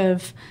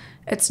perspective,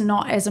 it's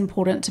not as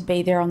important to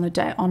be there on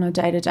a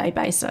day-to-day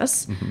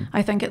basis. Mm-hmm.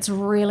 I think it's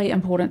really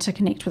important to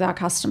connect with our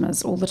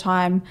customers all the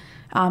time,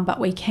 but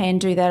we can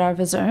do that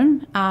over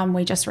Zoom.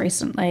 We just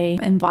recently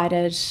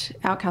invited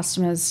our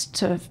customers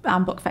to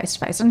book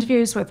face-to-face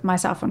interviews with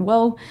myself and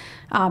Will,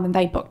 and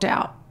they booked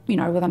out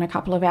within a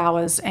couple of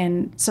hours.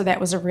 And so that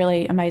was a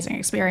really amazing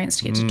experience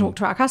to get to talk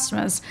to our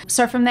customers.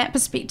 So from that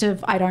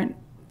perspective, I don't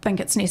think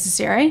it's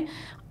necessary.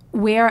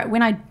 Where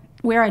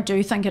I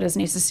do think it is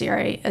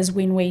necessary is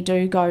when we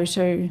do go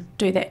to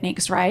do that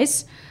next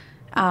raise.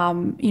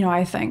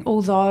 I think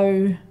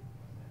although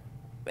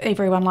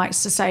everyone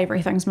likes to say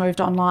everything's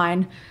moved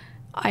online,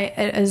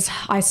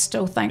 I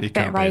still think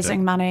that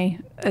raising money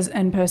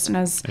in person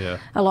is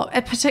a lot,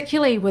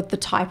 particularly with the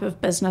type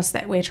of business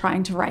that we're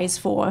trying to raise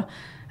for.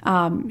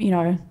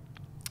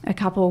 A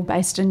couple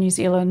based in New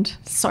Zealand,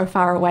 so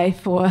far away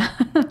for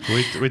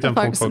we've done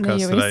 4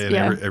 podcasts today,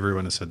 and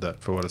everyone has said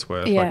that for what it's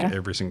worth. Like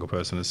every single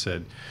person has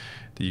said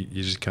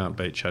you just can't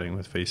beat chatting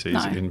with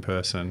VCs in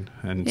person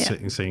and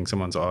seeing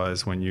someone's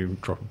eyes when you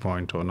drop a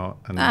point or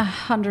not.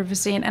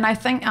 100%. And I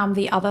think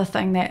the other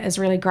thing that is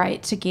really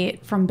great to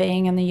get from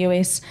being in the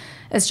US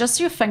is just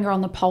your finger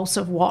on the pulse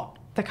of what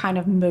the kind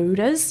of mood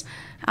is,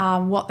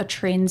 what the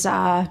trends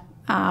are,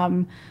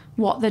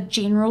 what the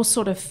general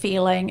sort of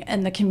feeling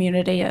in the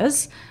community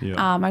is.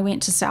 I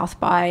went to South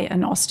by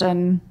in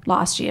Austin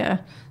last year,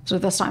 so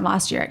this time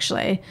last year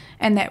actually,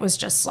 and that was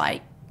just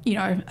like,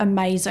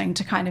 amazing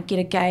to kind of get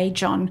a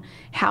gauge on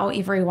how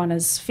everyone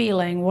is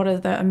feeling, what are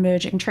the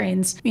emerging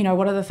trends,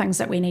 what are the things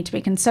that we need to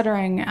be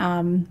considering,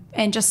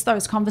 and just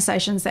those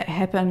conversations that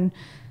happen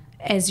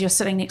as you're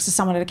sitting next to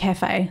someone at a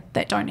cafe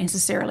that don't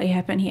necessarily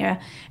happen here,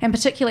 and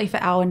particularly for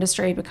our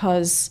industry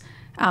because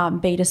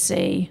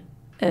B2C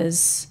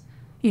is,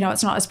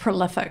 it's not as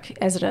prolific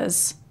as it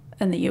is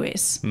in the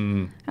US.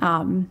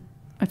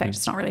 In fact,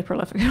 it's not really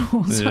prolific at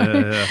all. So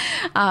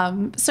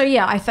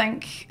I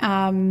think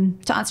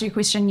to answer your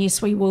question, yes,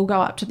 we will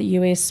go up to the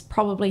US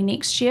probably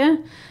next year,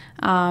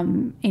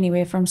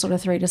 anywhere from sort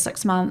of 3 to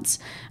 6 months.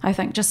 I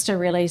think just to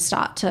really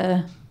start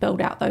to build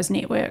out those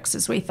networks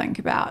as we think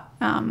about,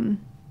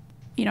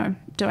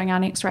 doing our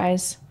next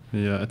raise.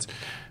 Yeah, it's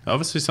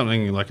obviously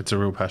something like it's a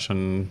real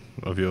passion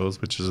of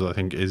yours, which is, I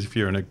think, is if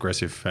you're an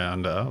aggressive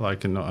founder,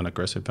 like not an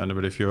aggressive founder,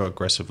 but if you're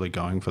aggressively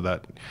going for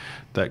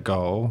that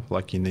goal,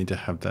 like you need to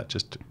have that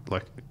just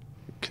like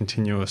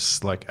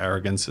continuous like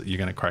arrogance that you're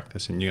going to crack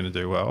this and you're going to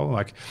do well.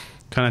 Like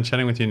kind of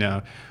chatting with you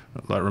now,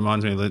 like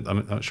reminds me,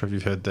 I'm not sure if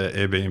you've heard the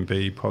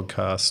Airbnb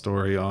podcast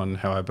story on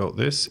how I built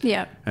this.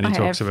 Yeah. And he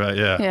talks about,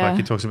 like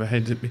he talks about,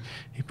 hey,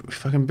 he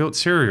fucking built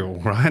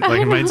cereal, right? Like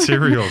he made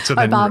cereal to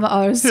then. Obama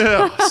O's.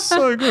 Yeah,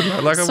 so good.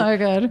 Right? Like so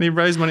good. And he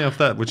raised money off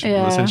that, which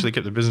essentially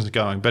kept the business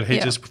going. But he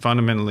just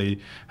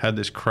fundamentally had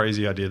this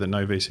crazy idea that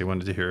no VC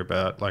wanted to hear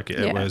about. Like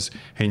it was,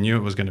 he knew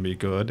it was going to be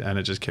good and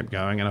it just kept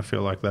going. And I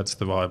feel like that's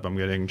the vibe I'm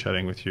getting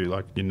chatting with you.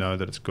 Like,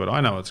 that it's good. I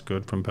know it's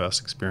good from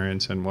past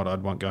experience and what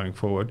I'd want going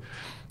forward.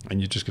 And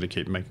you just got to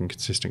keep making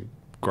consistent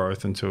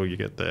growth until you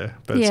get there.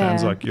 But it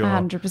sounds like you're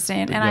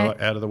 100%.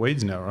 You're out of the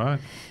weeds now, right?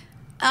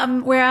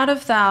 We're out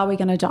of the are we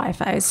going to die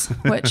phase,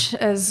 which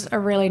is a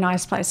really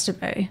nice place to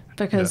be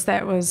because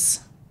that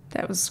was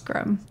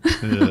grim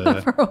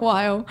for a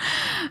while.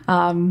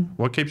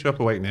 What keeps you up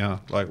awake now?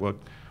 Like what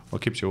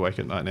keeps you awake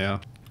at night now?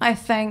 I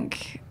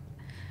think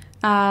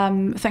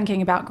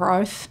thinking about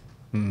growth.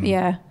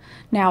 Yeah.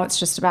 Now it's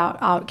just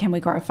about can we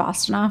grow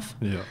fast enough?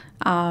 Yeah.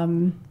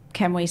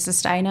 Can we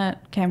sustain it?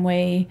 Can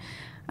we,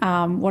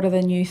 what are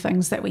the new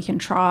things that we can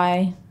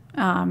try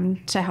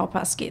to help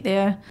us get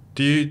there?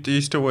 Do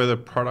you still wear the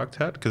product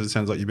hat? Because it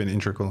sounds like you've been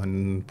integral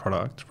in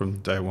product from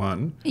day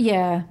one.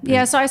 Yeah.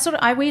 So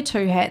I wear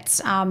 2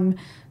 hats.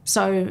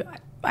 So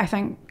I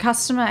think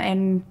customer,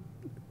 and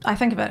I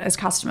think of it as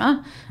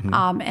customer,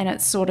 and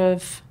it's sort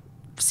of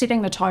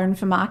setting the tone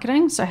for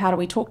marketing. So how do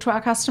we talk to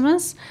our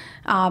customers?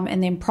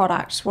 And then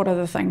product, what are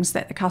the things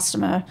that the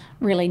customer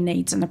really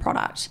needs in the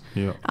product?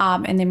 Yeah.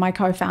 And then my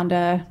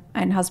co-founder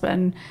and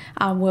husband,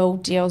 Will,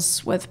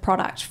 deals with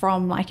product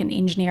from like an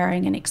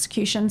engineering and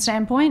execution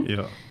standpoint.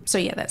 Yeah. So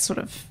that's sort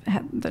of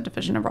the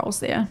division of roles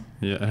there.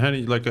 Yeah. And how do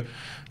you,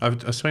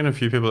 I've seen a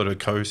few people that are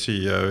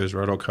co-CEOs,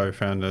 right, or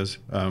co-founders.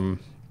 And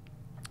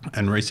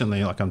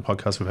recently, like on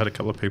podcasts, we've had a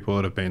couple of people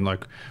that have been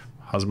like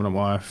husband and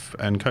wife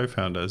and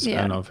co-founders.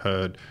 And I've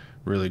heard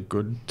really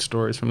good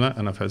stories from that,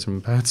 and I've had some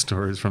bad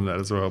stories from that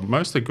as well.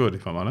 Mostly good,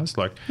 if I'm honest.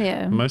 Like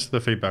most of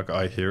the feedback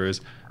I hear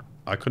is,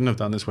 I couldn't have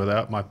done this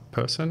without my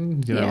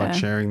person, like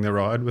sharing the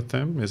ride with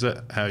them. Is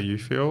that how you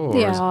feel? Or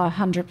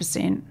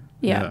 100%.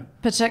 Yeah,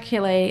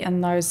 particularly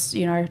in those,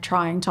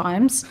 trying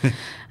times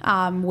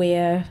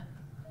where,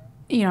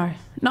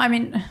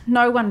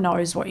 no one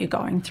knows what you're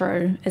going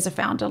through as a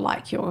founder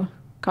like your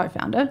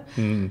co-founder.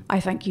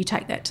 I think you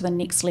take that to the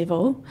next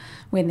level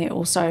when they're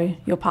also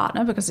your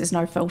partner, because there's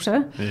no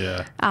filter.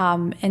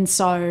 And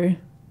so,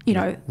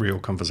 real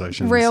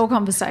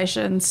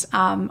conversations.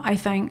 I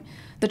think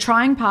the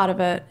trying part of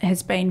it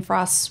has been for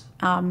us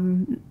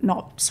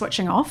not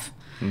switching off.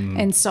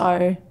 And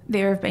so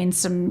there have been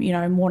some,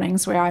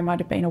 mornings where I might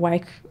have been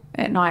awake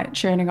at night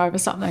churning over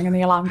something, and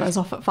the alarm goes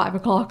off at 5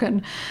 o'clock,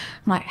 and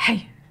I'm like,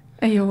 hey,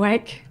 are you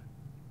awake?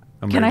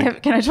 Can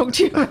I talk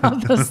to you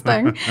about this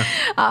thing?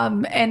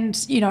 And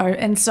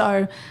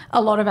so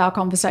a lot of our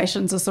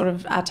conversations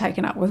are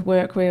taken up with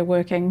work. We're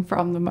working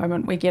from the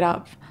moment we get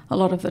up a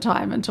lot of the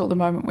time until the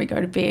moment we go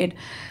to bed.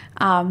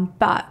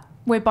 But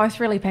we're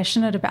both really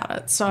passionate about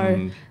it.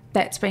 So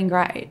that's been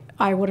great.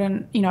 I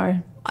wouldn't,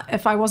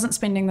 if I wasn't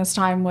spending this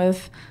time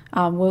with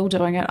Will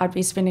doing it, I'd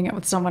be spending it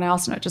with someone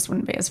else, and it just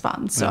wouldn't be as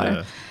fun.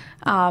 So,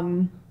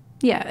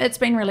 it's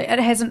been really, it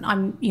hasn't,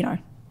 I'm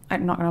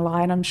not going to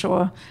lie, and I'm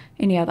sure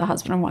any other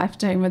husband and wife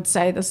team would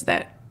say this,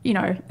 that,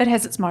 it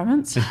has its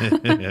moments.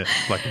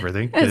 Like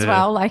everything.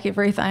 Well, like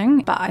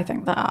everything. But I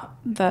think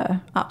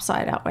the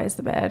upside outweighs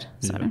the bad.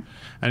 So. Yeah.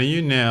 And are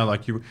you now,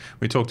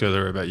 we talked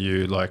earlier about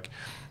you,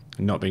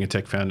 not being a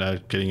tech founder,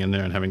 getting in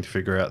there and having to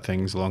figure out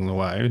things along the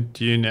way.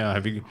 Do you now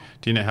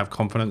have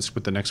confidence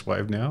with the next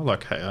wave now?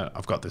 Like, hey,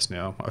 I've got this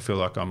now. I feel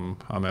like I'm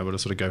able to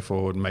sort of go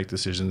forward and make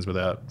decisions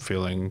without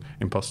feeling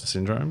imposter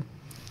syndrome.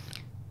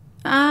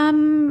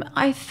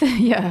 Imposter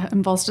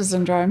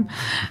syndrome.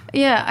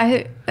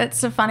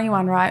 It's a funny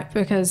one, right?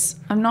 Because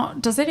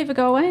does that ever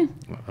go away?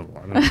 I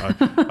don't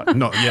know.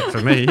 Not yet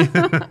for me.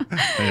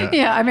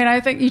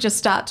 I think you just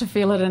start to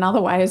feel it in other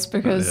ways,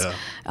 because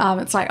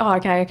it's like, oh,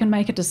 okay, I can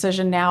make a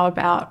decision now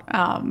about,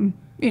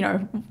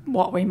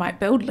 what we might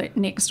build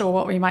next or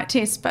what we might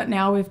test. But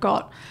now we've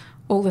got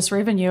all this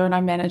revenue, and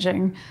I'm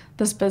managing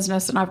this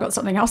business, and I've got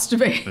something else to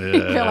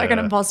feel like an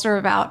imposter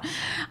about.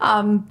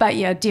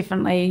 But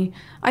definitely.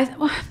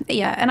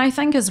 And I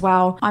think as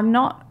well, I'm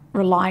not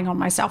relying on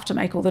myself to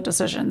make all the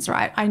decisions,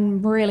 right?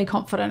 I'm really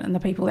confident in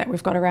the people that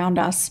we've got around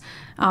us.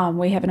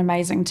 We have an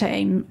amazing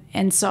team.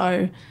 And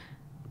so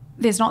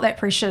there's not that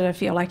pressure to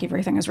feel like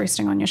everything is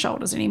resting on your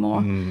shoulders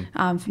anymore,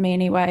 for me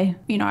anyway.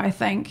 I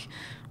think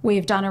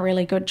we've done a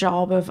really good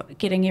job of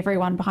getting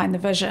everyone behind the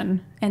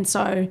vision. And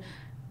so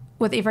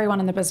with everyone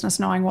in the business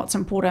knowing what's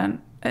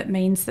important, it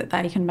means that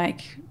they can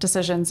make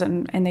decisions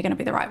and they're going to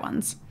be the right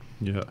ones.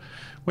 Yeah.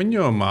 When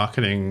you're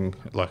marketing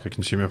like a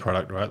consumer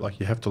product, right,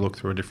 you have to look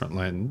through a different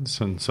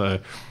lens. And so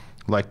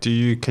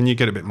can you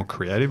get a bit more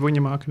creative when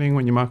you're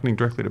marketing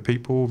directly to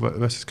people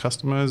versus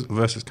customers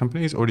versus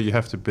companies? Or do you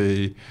have to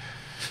be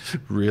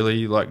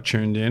really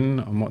tuned in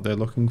on what they're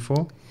looking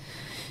for?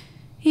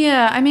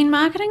 Yeah.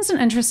 Marketing's an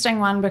interesting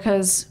one,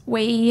 because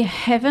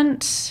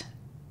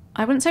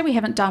I wouldn't say we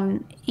haven't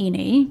done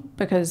any,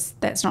 because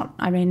that's not,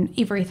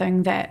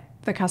 everything that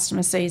the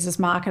customer sees is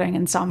marketing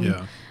in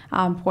some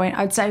point.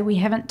 I'd say we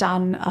haven't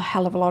done a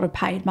hell of a lot of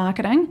paid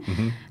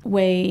marketing.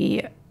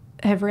 We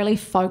have really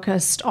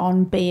focused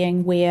on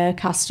being where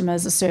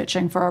customers are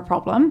searching for a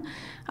problem.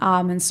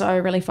 And so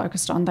really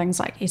focused on things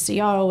like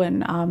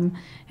SEO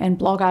and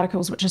blog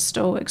articles, which are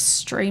still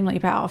extremely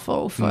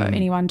powerful for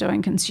anyone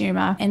doing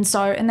consumer. And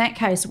so in that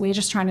case, we're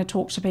just trying to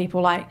talk to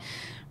people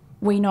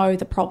we know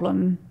the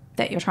problem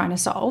that you're trying to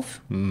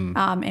solve,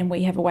 and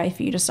we have a way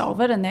for you to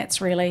solve it. And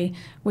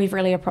we've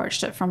really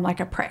approached it from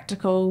a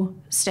practical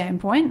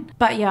standpoint.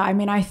 But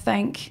I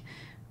think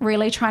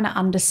really trying to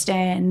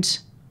understand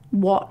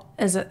what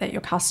is it that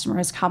your customer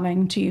is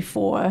coming to you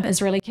for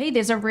is really key.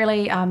 There's a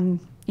really,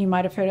 you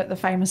might have heard it, the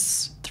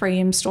famous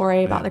 3M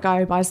story about the guy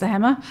who buys the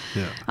hammer.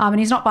 And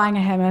he's not buying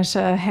a hammer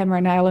to hammer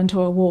a nail into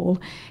a wall.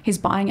 He's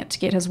buying it to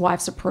get his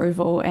wife's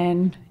approval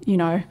and,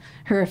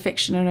 her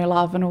affection and her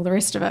love and all the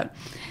rest of it.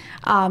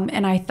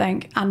 And I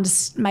think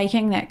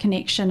making that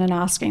connection and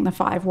asking the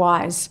 5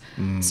 whys.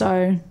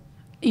 So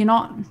we're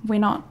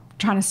not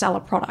trying to sell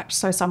a product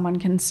so someone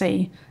can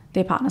see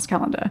their partner's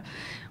calendar.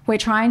 We're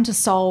trying to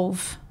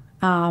solve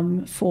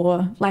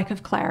for lack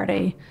of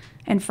clarity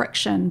and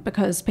friction,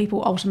 because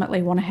people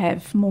ultimately want to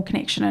have more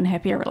connection and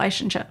happier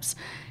relationships.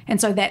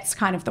 And so that's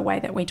kind of the way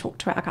that we talk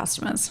to our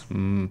customers.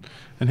 And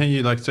how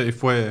you so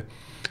if we're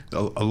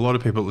a lot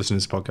of people listen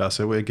to this podcast,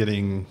 so we're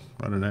getting,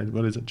 I don't know,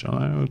 what is it,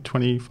 John?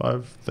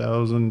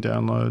 25,000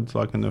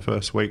 downloads in the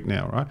first week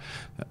now, right?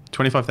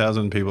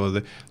 25,000 people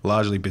are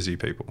largely busy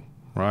people,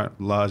 right?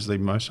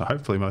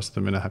 Hopefully most of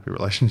them in a happy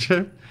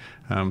relationship.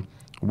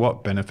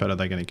 what benefit are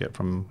they going to get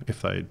from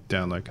if they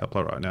download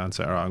Cupla right now and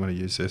say, all right, I'm going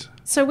to use this?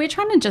 So we're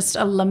trying to just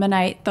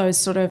eliminate those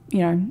sort of,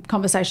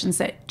 conversations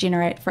that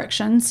generate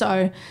friction.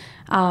 So,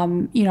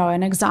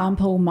 an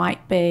example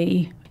might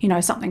be,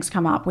 something's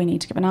come up, we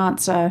need to give an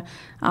answer,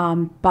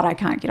 but I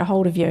can't get a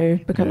hold of you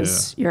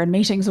because you're in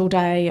meetings all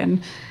day.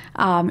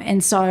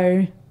 And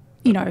so,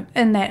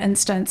 in that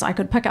instance, I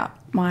could pick up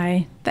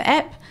the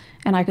app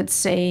and I could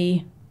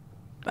see,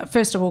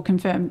 first of all,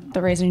 confirm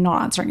the reason you're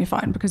not answering your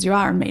phone because you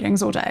are in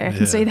meetings all day. I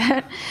can see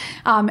that.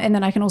 And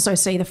then I can also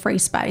see the free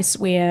space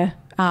where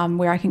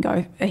I can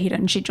go ahead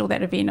and schedule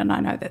that event, and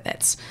I know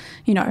that's,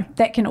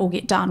 that can all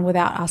get done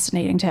without us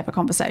needing to have a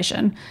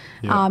conversation.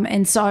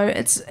 And so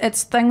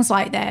it's things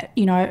like that,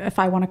 if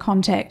I want to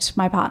contact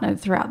my partner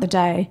throughout the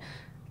day,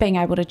 being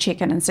able to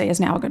check in and see is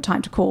now a good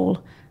time to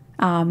call.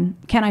 Can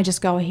I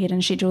just go ahead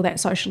and schedule that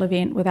social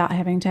event without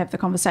having to have the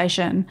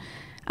conversation?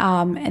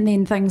 And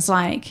then things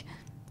like,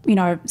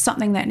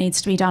 something that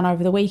needs to be done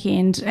over the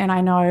weekend, and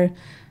I know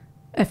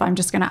if I'm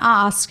just going to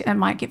ask, it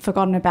might get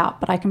forgotten about,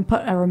 but I can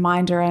put a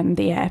reminder in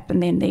the app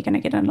and then they're going to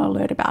get an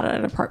alert about it at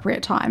an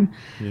appropriate time,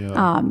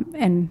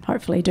 and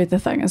hopefully do the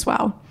thing as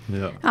well.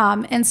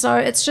 And so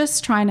it's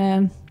just trying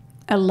to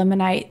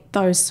eliminate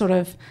those sort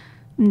of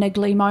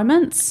niggly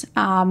moments.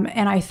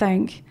 And I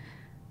think,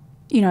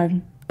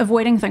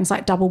 avoiding things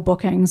like double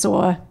bookings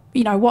or,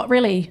 what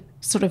really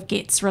sort of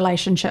gets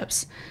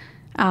relationships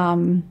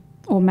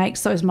or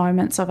makes those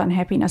moments of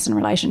unhappiness in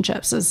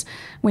relationships is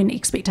when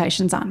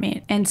expectations aren't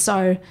met. And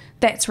so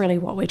that's really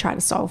what we try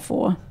to solve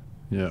for.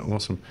 Yeah,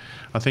 awesome.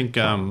 I think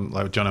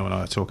like Jono and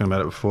I were talking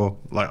about it before,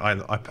 like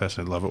I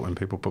personally love it when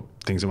people put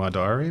things in my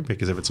diary,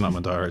 because if it's not in my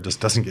diary, it just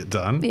doesn't get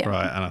done,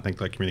 right? And I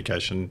think like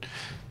communication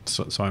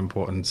is so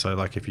important. So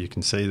like if you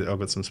can see that I've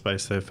got some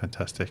space there,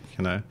 fantastic,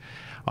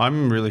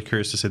 I'm really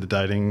curious to see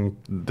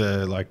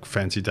the like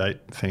fancy date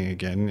thing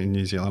again in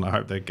New Zealand. I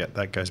hope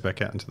that goes back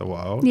out into the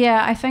wild.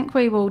 Yeah, I think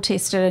we will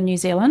test it in New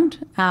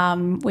Zealand.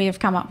 We have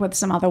come up with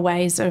some other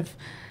ways of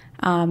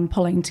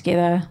pulling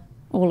together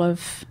all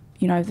of,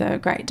 the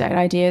great date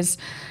ideas.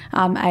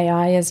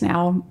 AI is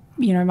now,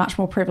 much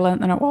more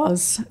prevalent than it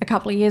was a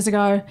couple of years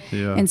ago.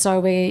 And so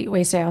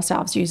we see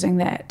ourselves using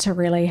that to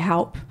really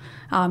help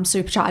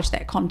supercharge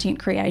that content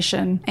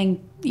creation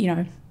and,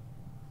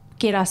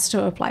 get us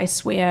to a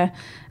place where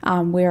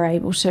we're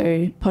able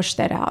to push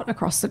that out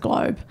across the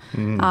globe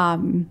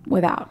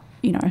without,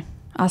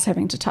 us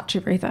having to touch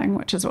everything,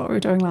 which is what we were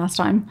doing last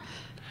time.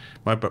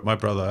 My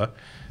brother,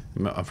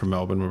 I'm from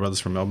Melbourne. My brother's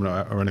from Melbourne.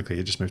 Ironically,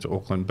 he just moved to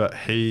Auckland, but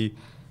he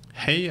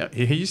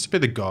used to be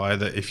the guy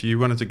that if you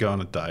wanted to go on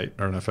a date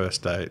or on a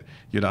first date,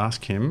 you'd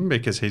ask him,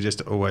 because he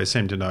just always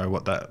seemed to know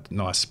what that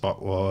nice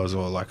spot was,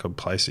 or like a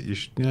place that you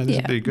should, this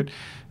would be good.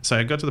 So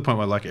it got to the point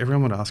where like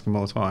everyone would ask him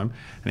all the time,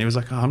 and he was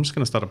like, I'm just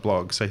going to start a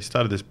blog. So he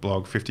started this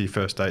blog, 50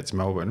 First Dates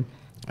Melbourne.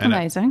 And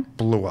amazing. It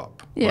blew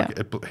up. Yeah.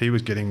 He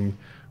was getting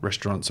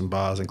restaurants and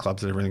bars and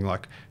clubs and everything,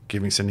 like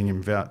sending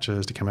him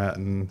vouchers to come out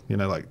and,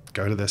 like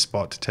go to their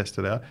spot to test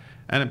it out.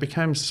 And it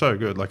became so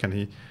good. Like,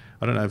 and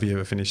I don't know if he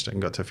ever finished it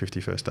and got to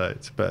 50 first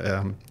dates,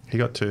 but he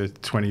got to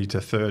 20 to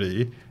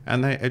 30,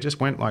 and it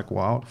just went like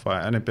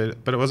wildfire.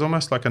 But it was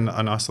almost like a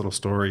nice little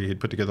story he'd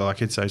put together. Like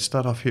he'd say,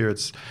 start off here,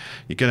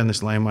 you get in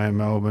this laneway in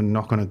Melbourne,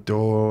 knock on a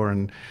door,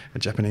 and a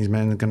Japanese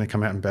man is going to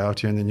come out and bow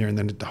to you, and then you're in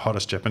the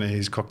hottest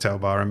Japanese cocktail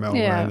bar in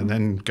Melbourne, and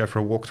then go for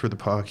a walk through the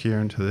park here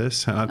into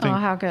this. And I think,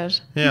 how good.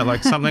 Yeah,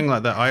 like something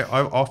like that. I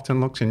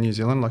often looked in New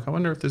Zealand, like I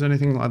wonder if there's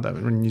anything like that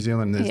in New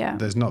Zealand.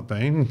 There's not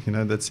been.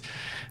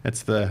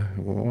 It's the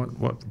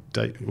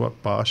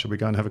what bar should we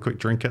go and have a quick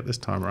drink at this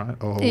time, right?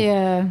 Or,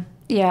 yeah,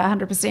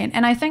 100%.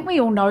 And I think we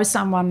all know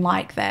someone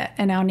like that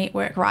in our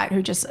network, right,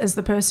 who just is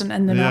the person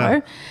in the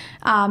know.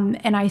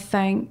 And I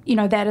think,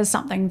 that is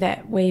something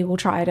that we will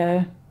try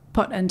to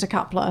put into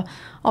Cupla.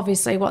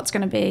 Obviously, what's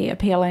going to be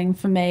appealing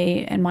for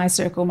me and my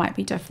circle might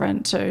be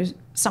different to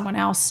someone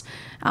else.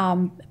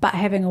 But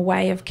having a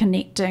way of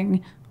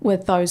connecting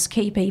with those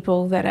key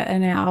people that are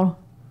in our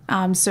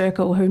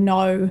circle who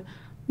know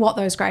what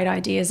those great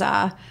ideas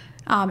are,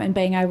 and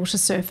being able to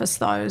surface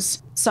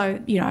those. So,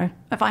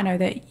 if I know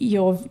that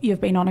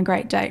you've been on a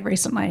great date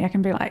recently, I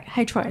can be like,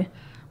 hey, Troy,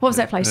 what was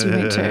that place you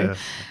went to?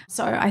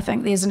 So I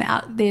think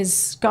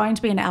there's going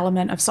to be an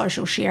element of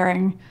social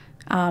sharing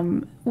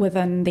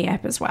within the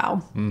app as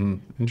well.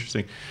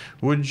 Interesting.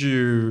 Would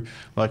you,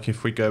 like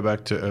if we go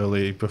back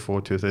to before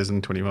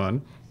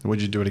 2021,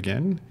 would you do it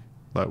again?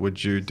 Like,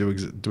 would you do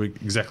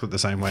exactly the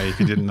same way if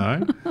you didn't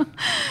know?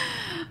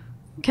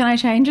 Can I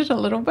change it a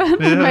little bit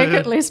and make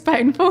it less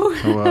painful?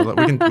 Oh, well, we'll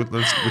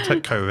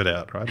take COVID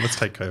out, right? Let's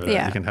take COVID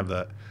out. You can have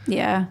that.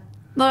 Yeah.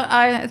 Look,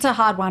 it's a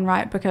hard one,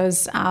 right?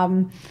 Because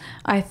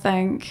I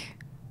think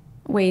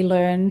we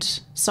learned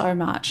so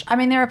much. I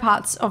mean, there are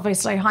parts,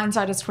 obviously,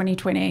 hindsight is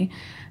 2020,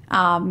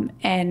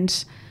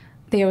 and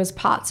there was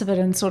parts of it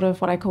in sort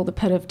of what I call the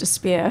pit of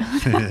despair.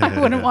 I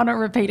wouldn't want to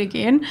repeat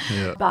again.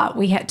 Yeah. But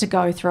we had to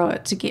go through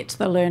it to get to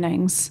the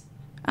learnings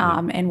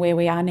and where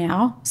we are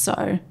now.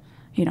 So,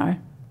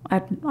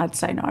 I'd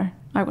say no.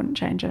 I wouldn't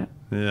change it.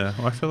 Yeah,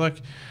 well, I feel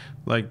like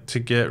like to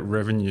get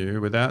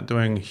revenue without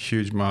doing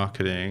huge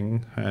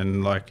marketing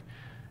and like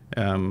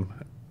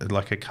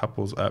a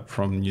couples app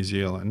from New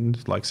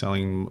Zealand, like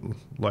selling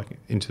like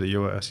into the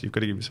US, you've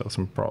got to give yourself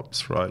some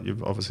props, right?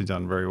 You've obviously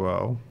done very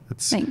well.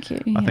 Thank you.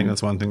 I think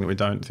that's one thing that we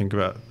don't think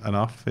about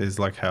enough is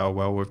like how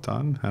well we've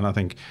done. And I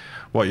think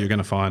what you're going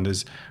to find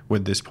is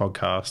with this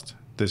podcast,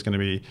 there's going to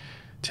be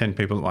 10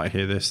 people that might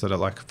hear this that are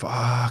like,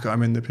 fuck,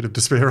 I'm in the pit of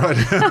despair right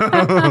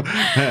now.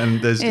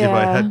 And if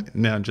I had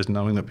now just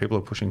knowing that people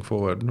are pushing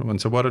forward. And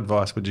so what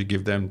advice would you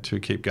give them to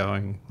keep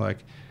going?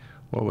 Like,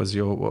 what was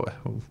your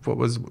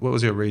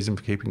reason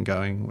for keeping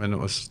going when it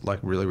was like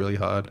really, really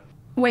hard?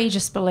 We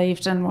just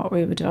believed in what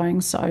we were doing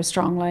so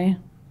strongly.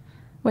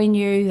 We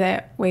knew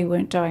that we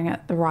weren't going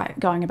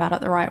about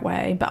it the right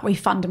way, but we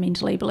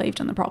fundamentally believed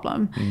in the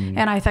problem.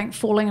 And I think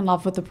falling in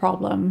love with the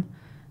problem,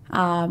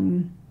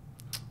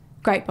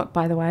 great book,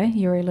 by the way,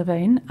 Yuri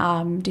Levine.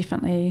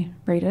 Definitely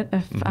read it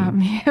if you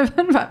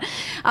haven't. But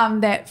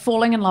that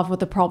falling in love with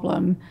the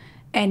problem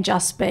and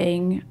just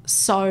being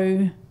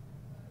so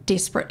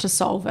desperate to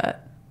solve it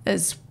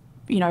is,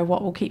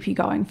 what will keep you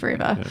going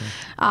forever.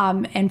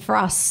 Yeah. And for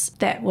us,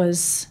 that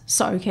was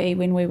so key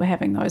when we were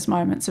having those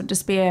moments of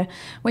despair.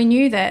 We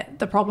knew that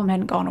the problem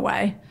hadn't gone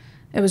away.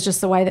 It was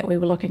just the way that we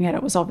were looking at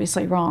it was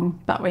obviously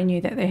wrong, but we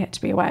knew that there had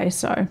to be a way.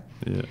 So,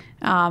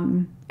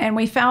 and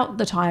we felt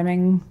the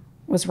timing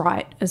was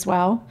right as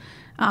well.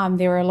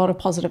 There were a lot of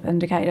positive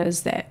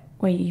indicators that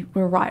we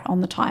were right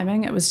on the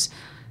timing. It was,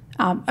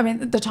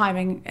 the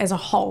timing as a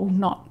whole,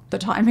 not the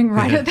timing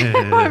right at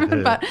that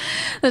moment, but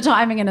the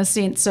timing in a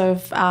sense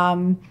of,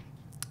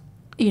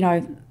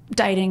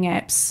 dating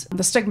apps,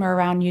 the stigma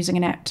around using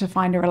an app to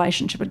find a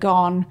relationship had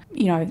gone.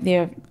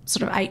 There are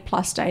sort of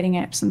 8+ dating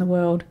apps in the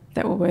world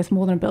that were worth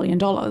more than $1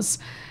 billion.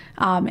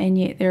 And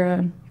yet there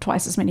are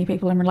twice as many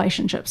people in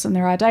relationships than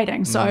there are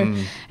dating. So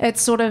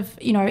it's sort of,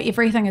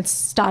 everything had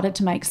started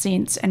to make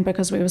sense. And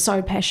because we were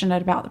so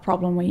passionate about the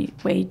problem,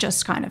 we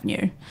just kind of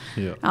knew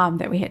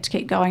that we had to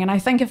keep going. And I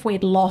think if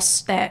we'd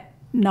lost that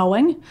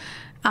knowing,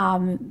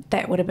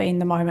 that would have been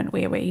the moment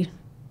where we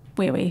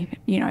threw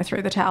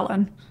the towel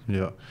in.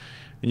 Yeah.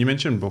 And you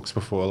mentioned books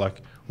before.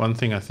 Like one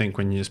thing I think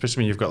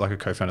especially when you've got like a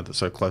co-founder that's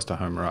so close to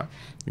home, right?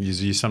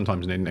 You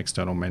sometimes need an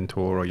external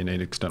mentor or you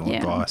need external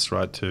advice,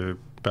 right, to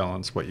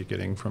balance what you're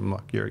getting from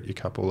like your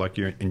couple, like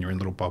you're in your own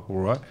little bubble,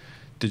 right?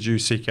 Did you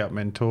seek out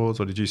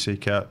mentors or did you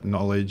seek out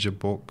knowledge of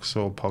books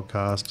or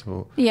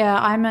podcasts? Yeah,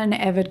 I'm an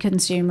avid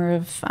consumer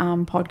of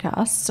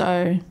podcasts.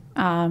 So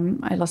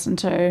I listen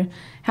to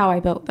How I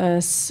Built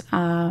This,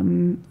 a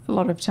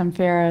lot of Tim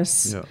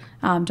Ferriss,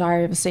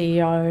 Diary of a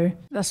CEO,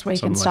 This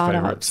Week in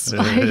Startups.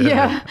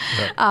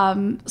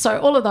 So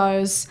all of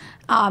those.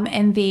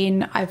 And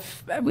then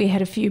we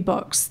had a few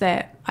books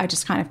that I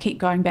just kind of keep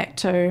going back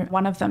to.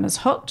 One of them is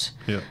Hooked.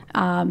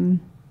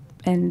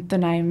 And the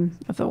name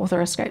of the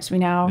author escapes me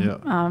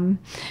now.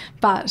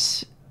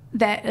 But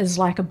that is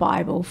like a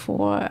Bible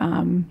for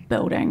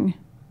building,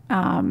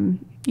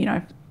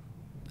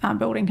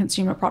 building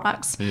consumer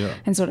products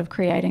and sort of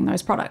creating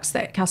those products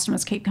that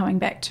customers keep coming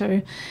back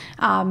to.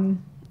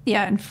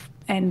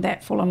 And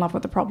that Fall in Love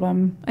with the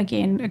Problem,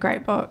 again, a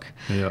great book.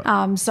 There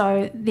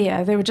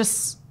were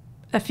just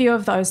a few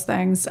of those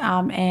things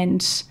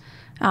and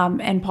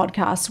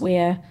podcasts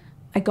where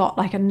I got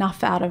like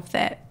enough out of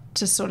that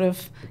to sort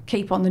of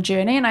keep on the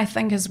journey. And I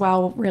think as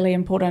well, really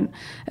important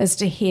is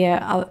to hear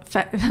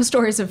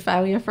stories of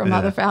failure from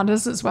other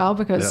founders as well,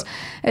 because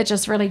it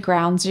just really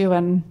grounds you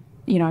and,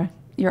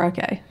 you're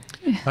okay.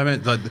 I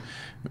mean, like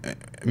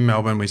in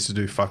Melbourne, we used to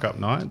do fuck up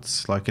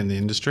nights, like in the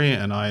industry,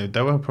 and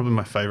they were probably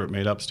my favourite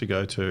meetups to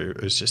go to.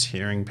 It was just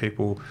hearing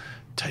people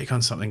take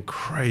on something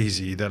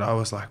crazy that I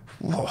was like,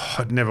 whoa,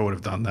 I never would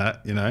have done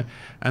that,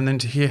 and then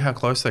to hear how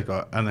close they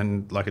got, and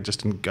then like it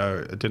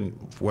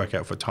didn't work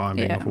out for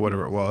timing or for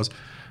whatever it was,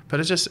 but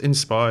it just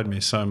inspired me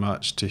so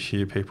much to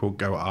hear people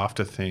go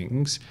after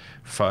things,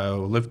 fail,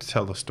 live to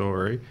tell the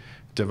story,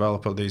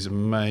 develop all these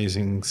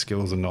amazing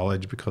skills and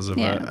knowledge because of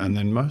it. And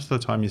then most of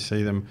the time you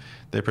see them,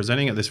 they're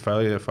presenting at this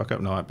failure fuck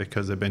up night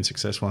because they've been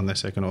successful in their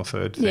second or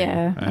third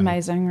thing.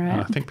 Amazing, right?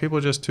 And I think people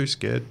are just too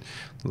scared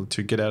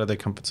to get out of their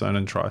comfort zone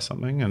and try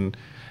something, and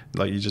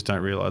like you just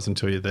don't realize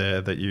until you're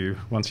there that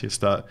once you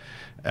start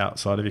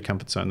outside of your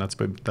comfort zone, that's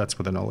where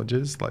the knowledge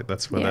is, like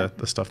that's where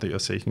the stuff that you're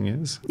seeking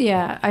is.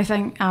 I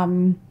think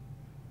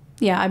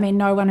I mean,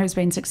 no one who's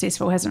been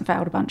successful hasn't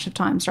failed a bunch of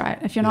times, right?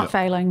 If you're not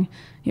failing,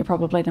 you're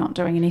probably not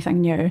doing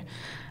anything new.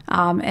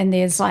 And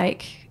there's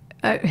like,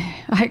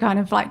 I kind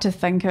of like to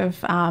think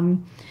of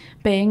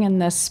being in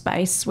this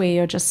space where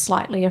you're just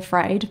slightly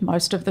afraid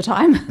most of the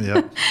time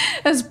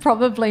is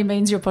probably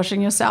means you're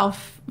pushing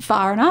yourself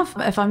far enough.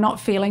 If I'm not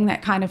feeling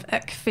that kind of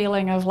ick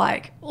feeling of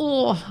like,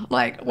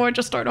 I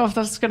just don't know if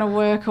this is going to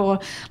work, or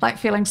like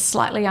feeling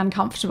slightly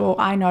uncomfortable,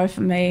 I know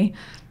for me,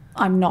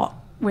 I'm not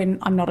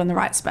in the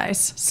right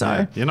space.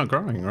 So you're not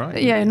growing,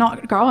 right? You're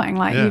not growing.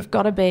 Like you've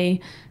got to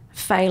be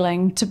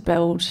failing to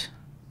build,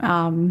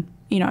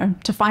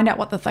 to find out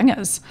what the thing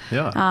is.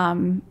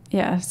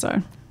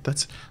 So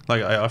That's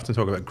like, I often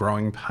talk about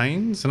growing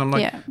pains, and I'm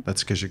like,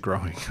 that's because you're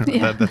growing.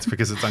 That's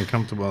because it's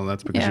uncomfortable, and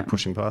that's because you're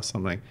pushing past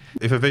something.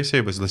 If a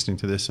VC was listening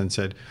to this and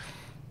said,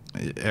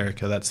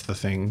 Erika, that's the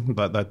thing,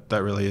 but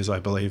that really is, I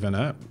believe in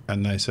it,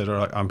 and they said, all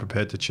right, I'm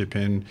prepared to chip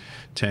in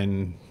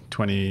 10,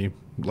 20,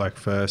 like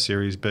for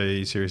Series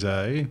B, Series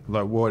A,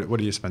 like what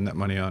do you spend that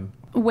money on?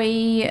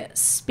 We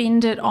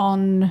spend it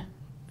on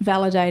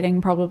validating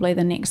probably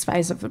the next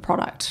phase of the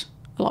product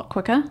a lot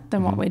quicker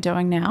than what we're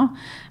doing now.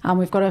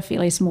 We've got a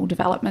fairly small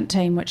development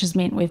team, which has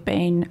meant we've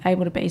been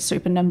able to be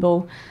super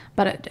nimble,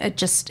 but it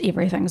just,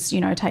 everything's,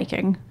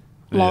 taking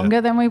longer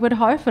than we would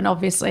hope. And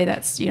obviously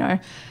that's,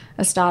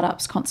 a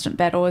startup's constant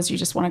battle is you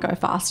just want to go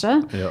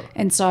faster. Yeah.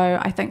 And so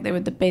I think there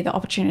would be the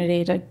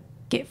opportunity to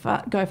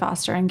go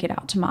faster and get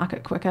out to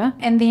market quicker.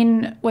 And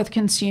then with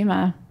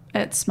consumer,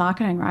 it's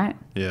marketing, right?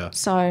 Yeah.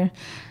 So,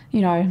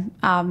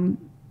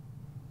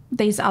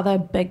 these other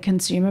big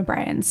consumer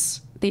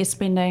brands, they're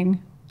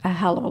spending a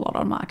hell of a lot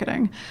on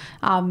marketing,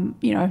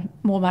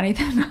 more money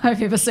than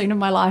I've ever seen in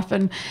my life.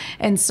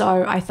 And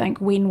so I think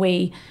when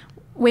we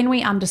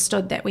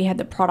understood that we had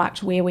the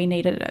product where we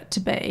needed it to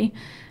be,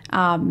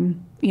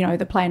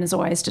 the plan is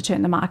always to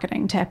turn the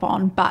marketing tap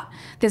on. But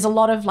there's a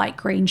lot of like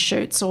green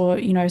shoots or,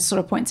 sort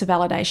of points of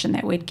validation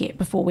that we'd get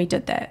before we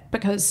did that,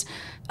 because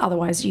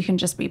otherwise you can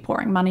just be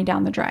pouring money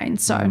down the drain.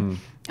 So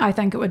I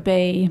think it would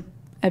be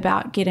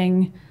about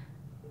getting,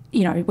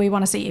 we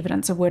want to see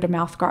evidence of word of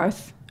mouth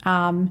growth,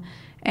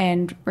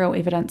 and real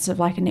evidence of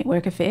like a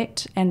network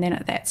effect. And then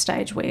at that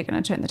stage, we're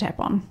going to turn the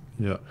tap on.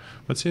 Yeah.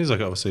 But it seems like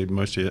obviously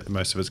most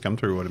of it's come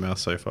through word of mouth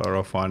so far,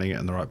 or finding it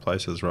in the right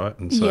places, right?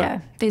 And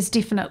so there's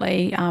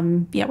definitely,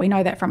 we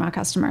know that from our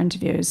customer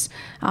interviews.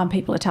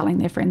 People are telling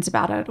their friends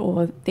about it,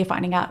 or they're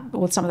finding out,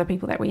 or some of the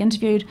people that we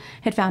interviewed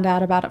had found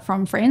out about it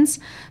from friends.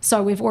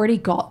 So we've already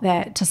got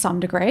that to some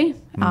degree.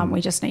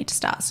 We just need to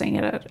start seeing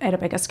it at a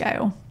bigger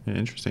scale. Yeah,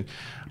 interesting.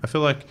 I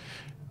feel like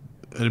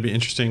it'd be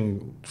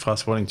interesting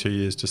fast forwarding 2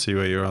 years to see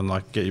where you're on,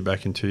 like get you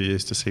back in 2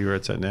 years to see where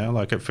it's at now.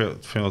 Like it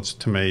feels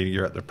to me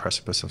you're at the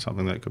precipice of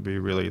something that could be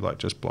really like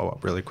just blow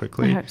up really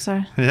quickly. I hope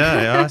so.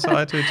 Yeah, so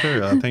I do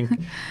too. I think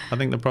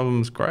the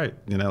problem's great.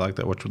 Like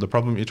the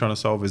problem you're trying to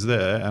solve is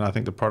there, and I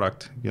think the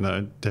product,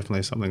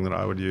 definitely is something that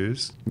I would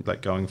use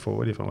like going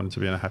forward if I wanted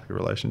to be in a happy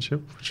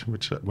relationship,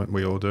 which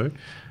we all do.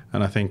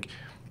 And I think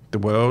the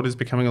world is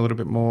becoming a little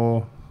bit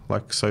more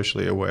like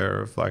socially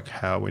aware of like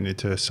how we need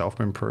to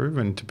self-improve,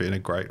 and to be in a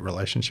great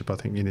relationship I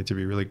think you need to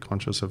be really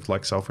conscious of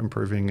like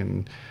self-improving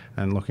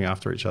and looking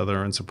after each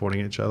other and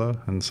supporting each other.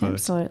 And so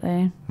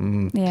absolutely.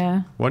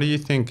 Yeah. What do you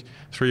think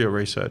through your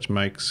research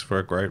makes for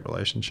a great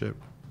relationship?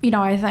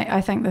 I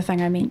think the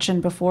thing I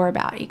mentioned before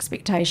about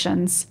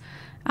expectations,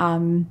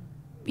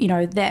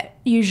 that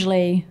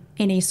usually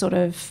any sort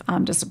of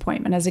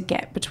disappointment is a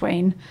gap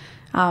between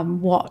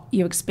what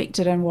you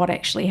expected and what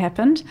actually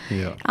happened.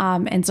 Yeah.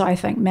 And so I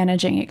think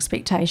managing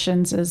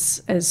expectations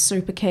is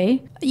super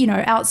key.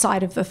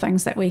 Outside of the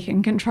things that we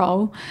can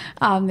control,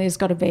 there's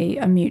got to be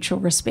a mutual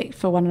respect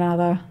for one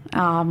another,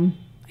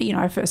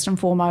 first and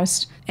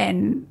foremost.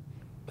 And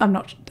I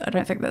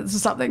don't think that this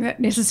is something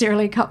that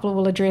necessarily a couple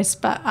will address,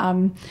 but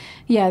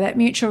that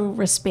mutual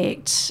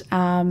respect,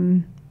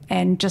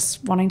 and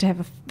just wanting to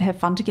have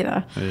fun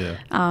together,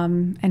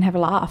 and have a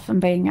laugh, and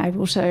being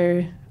able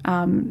to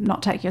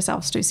not take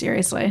yourselves too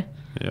seriously.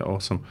 Yeah,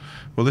 awesome.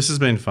 Well, this has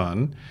been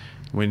fun.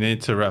 We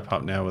need to wrap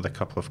up now with a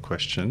couple of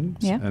questions.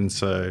 Yeah. And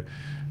so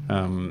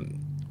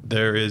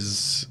there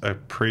is a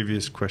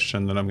previous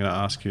question that I'm going to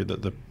ask you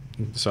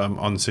so I'm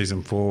on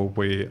season 4,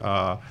 we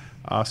are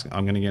asking,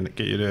 I'm going to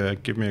get you to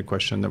give me a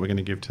question that we're going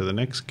to give to the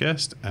next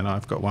guest, and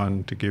I've got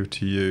one to give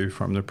to you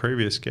from the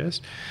previous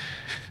guest.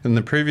 And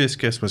the previous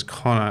guest was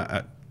Connor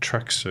at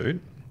Tracksuit,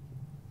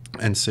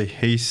 and so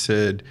he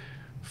said,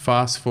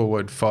 fast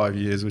forward 5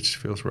 years, which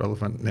feels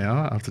relevant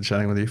now after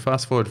chatting with you.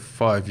 Fast forward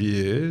 5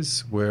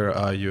 years, where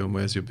are you and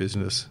where's your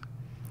business?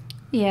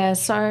 Yeah,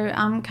 so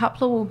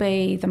Cupla will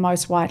be the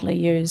most widely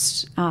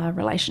used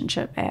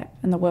relationship app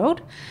in the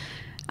world.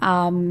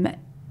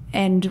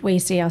 And we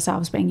see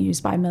ourselves being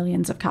used by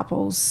millions of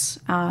couples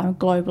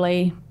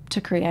globally to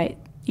create,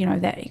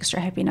 that extra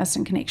happiness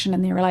and connection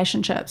in their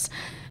relationships.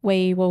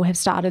 We will have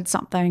started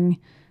something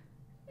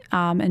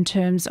in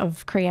terms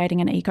of creating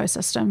an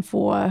ecosystem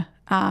for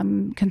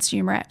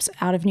consumer apps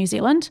out of New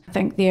Zealand. I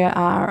think there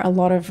are a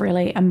lot of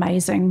really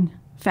amazing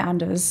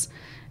founders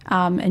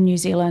in New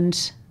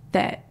Zealand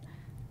that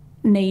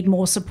need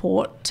more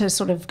support to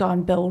sort of go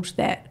and build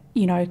that,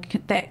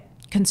 that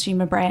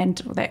consumer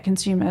brand or that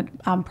consumer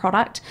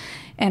product.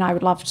 And I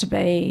would love to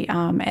be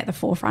at the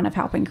forefront of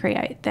helping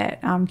create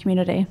that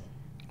community.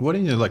 What do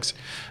you like?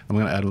 I'm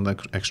going to add an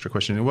extra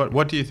question.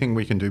 What do you think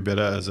we can do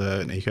better as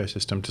an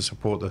ecosystem to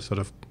support the sort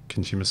of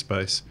consumer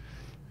space?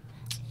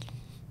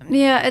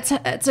 Yeah,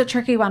 it's a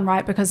tricky one,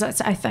 right? Because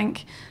I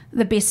think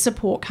the best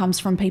support comes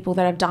from people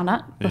that have done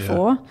it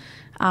before.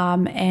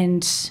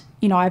 And,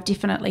 I've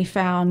definitely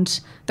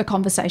found the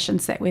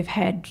conversations that we've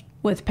had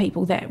with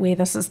people where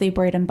this is their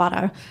bread and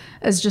butter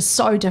is just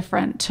so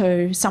different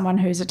to someone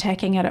who's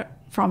attacking it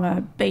from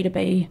a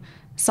B2B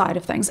side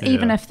of things,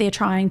 even if they're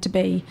trying to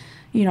be,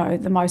 you know,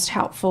 the most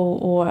helpful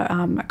or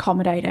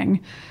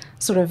accommodating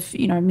sort of,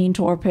 you know,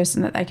 mentor or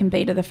person that they can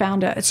be to the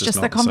founder. It's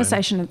just the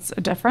conversation is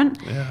different.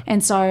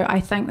 And so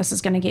I think this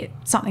is going to get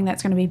something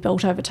that's going to be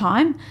built over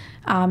time.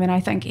 And I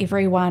think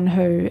everyone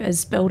who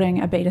is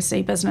building a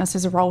B2C business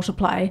has a role to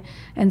play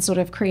in sort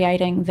of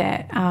creating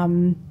that,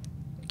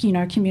 you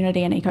know,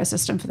 community and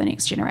ecosystem for the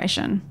next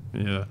generation.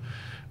 Yeah.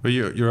 Well,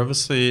 you're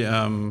obviously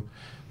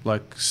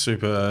like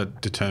super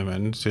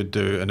determined to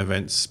do an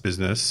events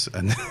business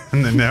and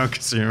then now a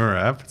consumer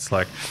app. It's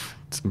like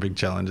some big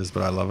challenges,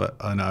 but I love it.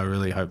 And I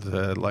really hope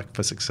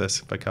for success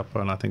for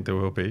Cupla, and I think there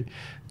will be.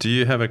 Do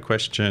you have a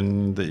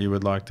question that you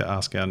would like to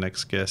ask our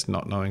next guest,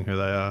 not knowing who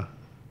they are?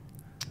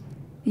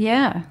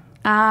 Yeah.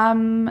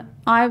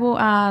 I will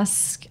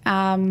ask,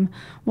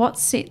 what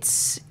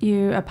sets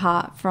you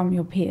apart from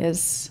your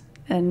peers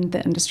in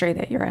the industry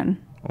that you're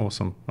in?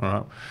 Awesome. All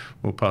right.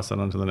 We'll pass that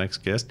on to the next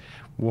guest.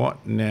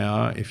 What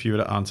now, if you were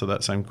to answer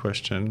that same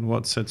question,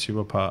 what sets you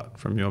apart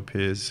from your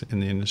peers in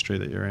the industry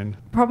that you're in?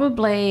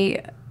 Probably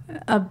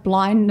a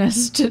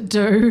blindness to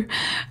do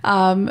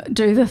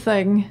the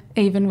thing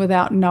even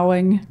without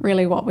knowing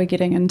really what we're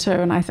getting into.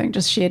 And I think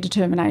just sheer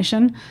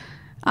determination.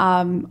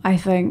 I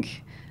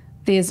think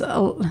there's a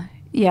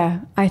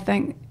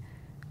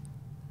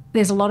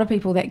lot of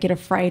people that get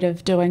afraid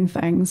of doing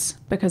things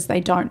because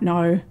they don't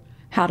know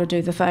how to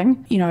do the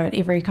thing. You know, at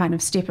every kind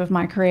of step of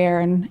my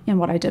career and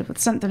what I did with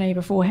Symphony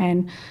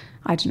beforehand,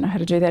 I didn't know how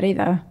to do that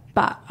either.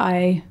 But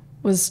I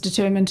was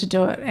determined to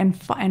do it and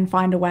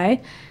find a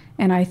way.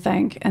 And I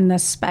think in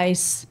this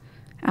space,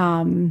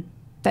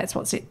 that's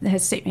what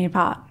has set me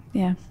apart.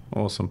 Yeah.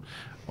 Awesome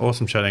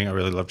chatting. I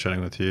really love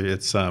chatting with you.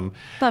 It's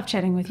love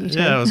chatting with you too.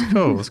 Yeah,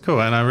 it was cool.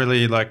 And I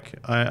really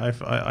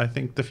I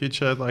think the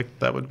future, like,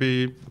 that would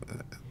be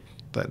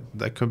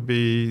that could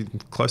be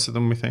closer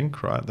than we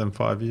think, right? Than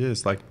 5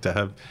 years, like, to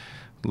have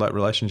like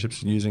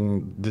relationships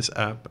using this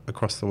app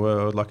across the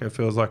world. Like, it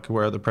feels like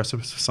we're at the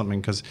precipice of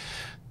something, because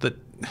I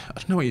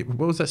don't know,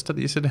 what was that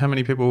study you said? How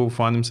many people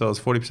find themselves?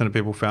 40% of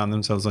people found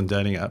themselves on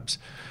dating apps.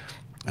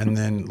 And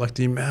then, like,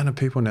 the amount of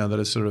people now that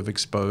are sort of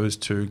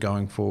exposed to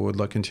going forward,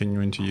 like,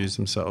 continuing to use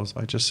themselves,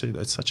 I just see that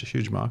it's such a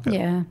huge market.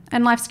 Yeah,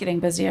 and life's getting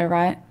busier,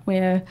 right?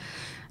 We're,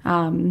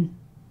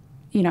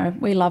 you know,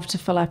 we love to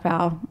fill up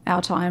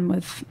our time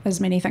with as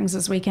many things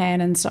as we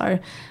can, and so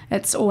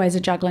it's always a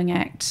juggling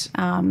act.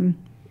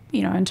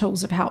 You know, and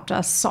tools have helped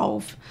us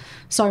solve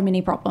so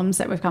many problems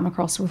that we've come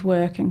across with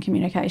work and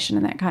communication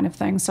and that kind of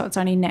thing. So it's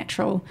only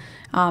natural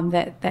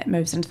that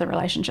moves into the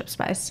relationship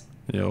space.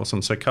 Yeah,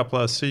 awesome. So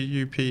Cupla,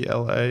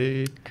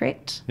 Cupla.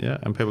 Correct. Yeah,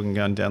 and people can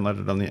go and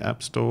download it on the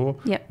App Store.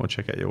 Yep. Or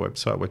check out your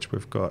website, which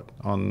we've got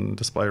on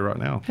display right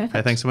now. Perfect.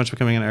 Hey, thanks so much for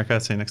coming in, Erika.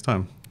 See you next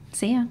time.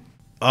 See ya.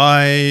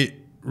 I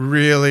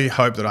really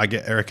hope that I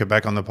get Erika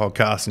back on the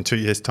podcast in 2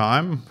 years'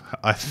 time.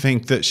 I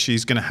think that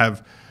she's going to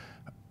have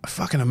a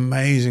fucking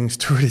amazing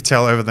story to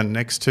tell over the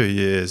next 2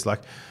 years.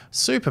 Like,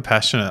 super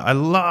passionate. I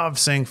love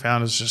seeing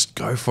founders just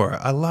go for it.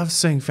 I love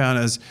seeing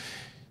founders,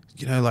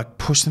 you know, like,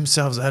 push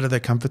themselves out of their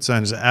comfort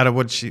zones, out of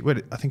what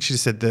I think she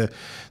said,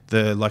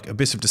 the like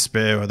abyss of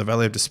despair or the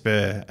valley of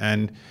despair,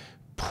 and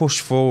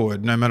push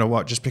forward no matter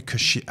what, just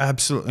because she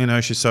absolutely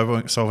knows she's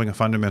solving a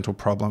fundamental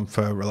problem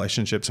for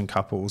relationships and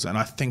couples. And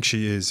I think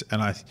she is.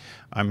 And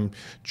I'm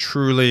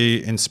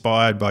truly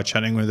inspired by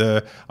chatting with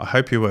her. I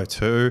hope you were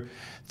too.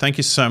 Thank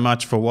you so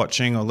much for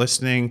watching or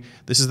listening.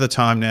 This is the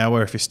time now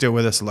where, if you're still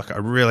with us, look, I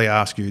really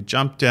ask you,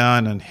 jump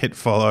down and hit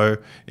follow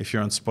if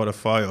you're on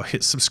Spotify, or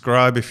hit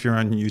subscribe if you're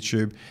on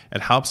YouTube.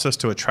 It helps us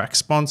to attract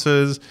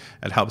sponsors.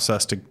 It helps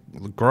us to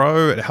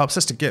grow. It helps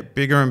us to get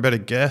bigger and better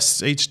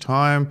guests each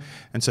time.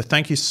 And so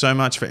thank you so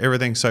much for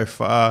everything so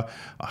far.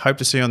 I hope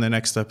to see you on the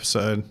next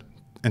episode.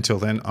 Until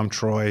then, I'm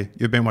Troy.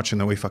 You've been watching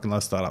the We Fucking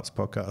Love Startups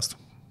podcast.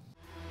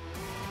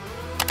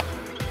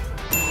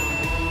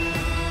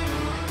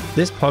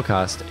 This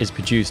podcast is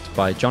produced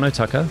by John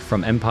O'Tucker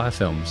from Empire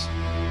Films.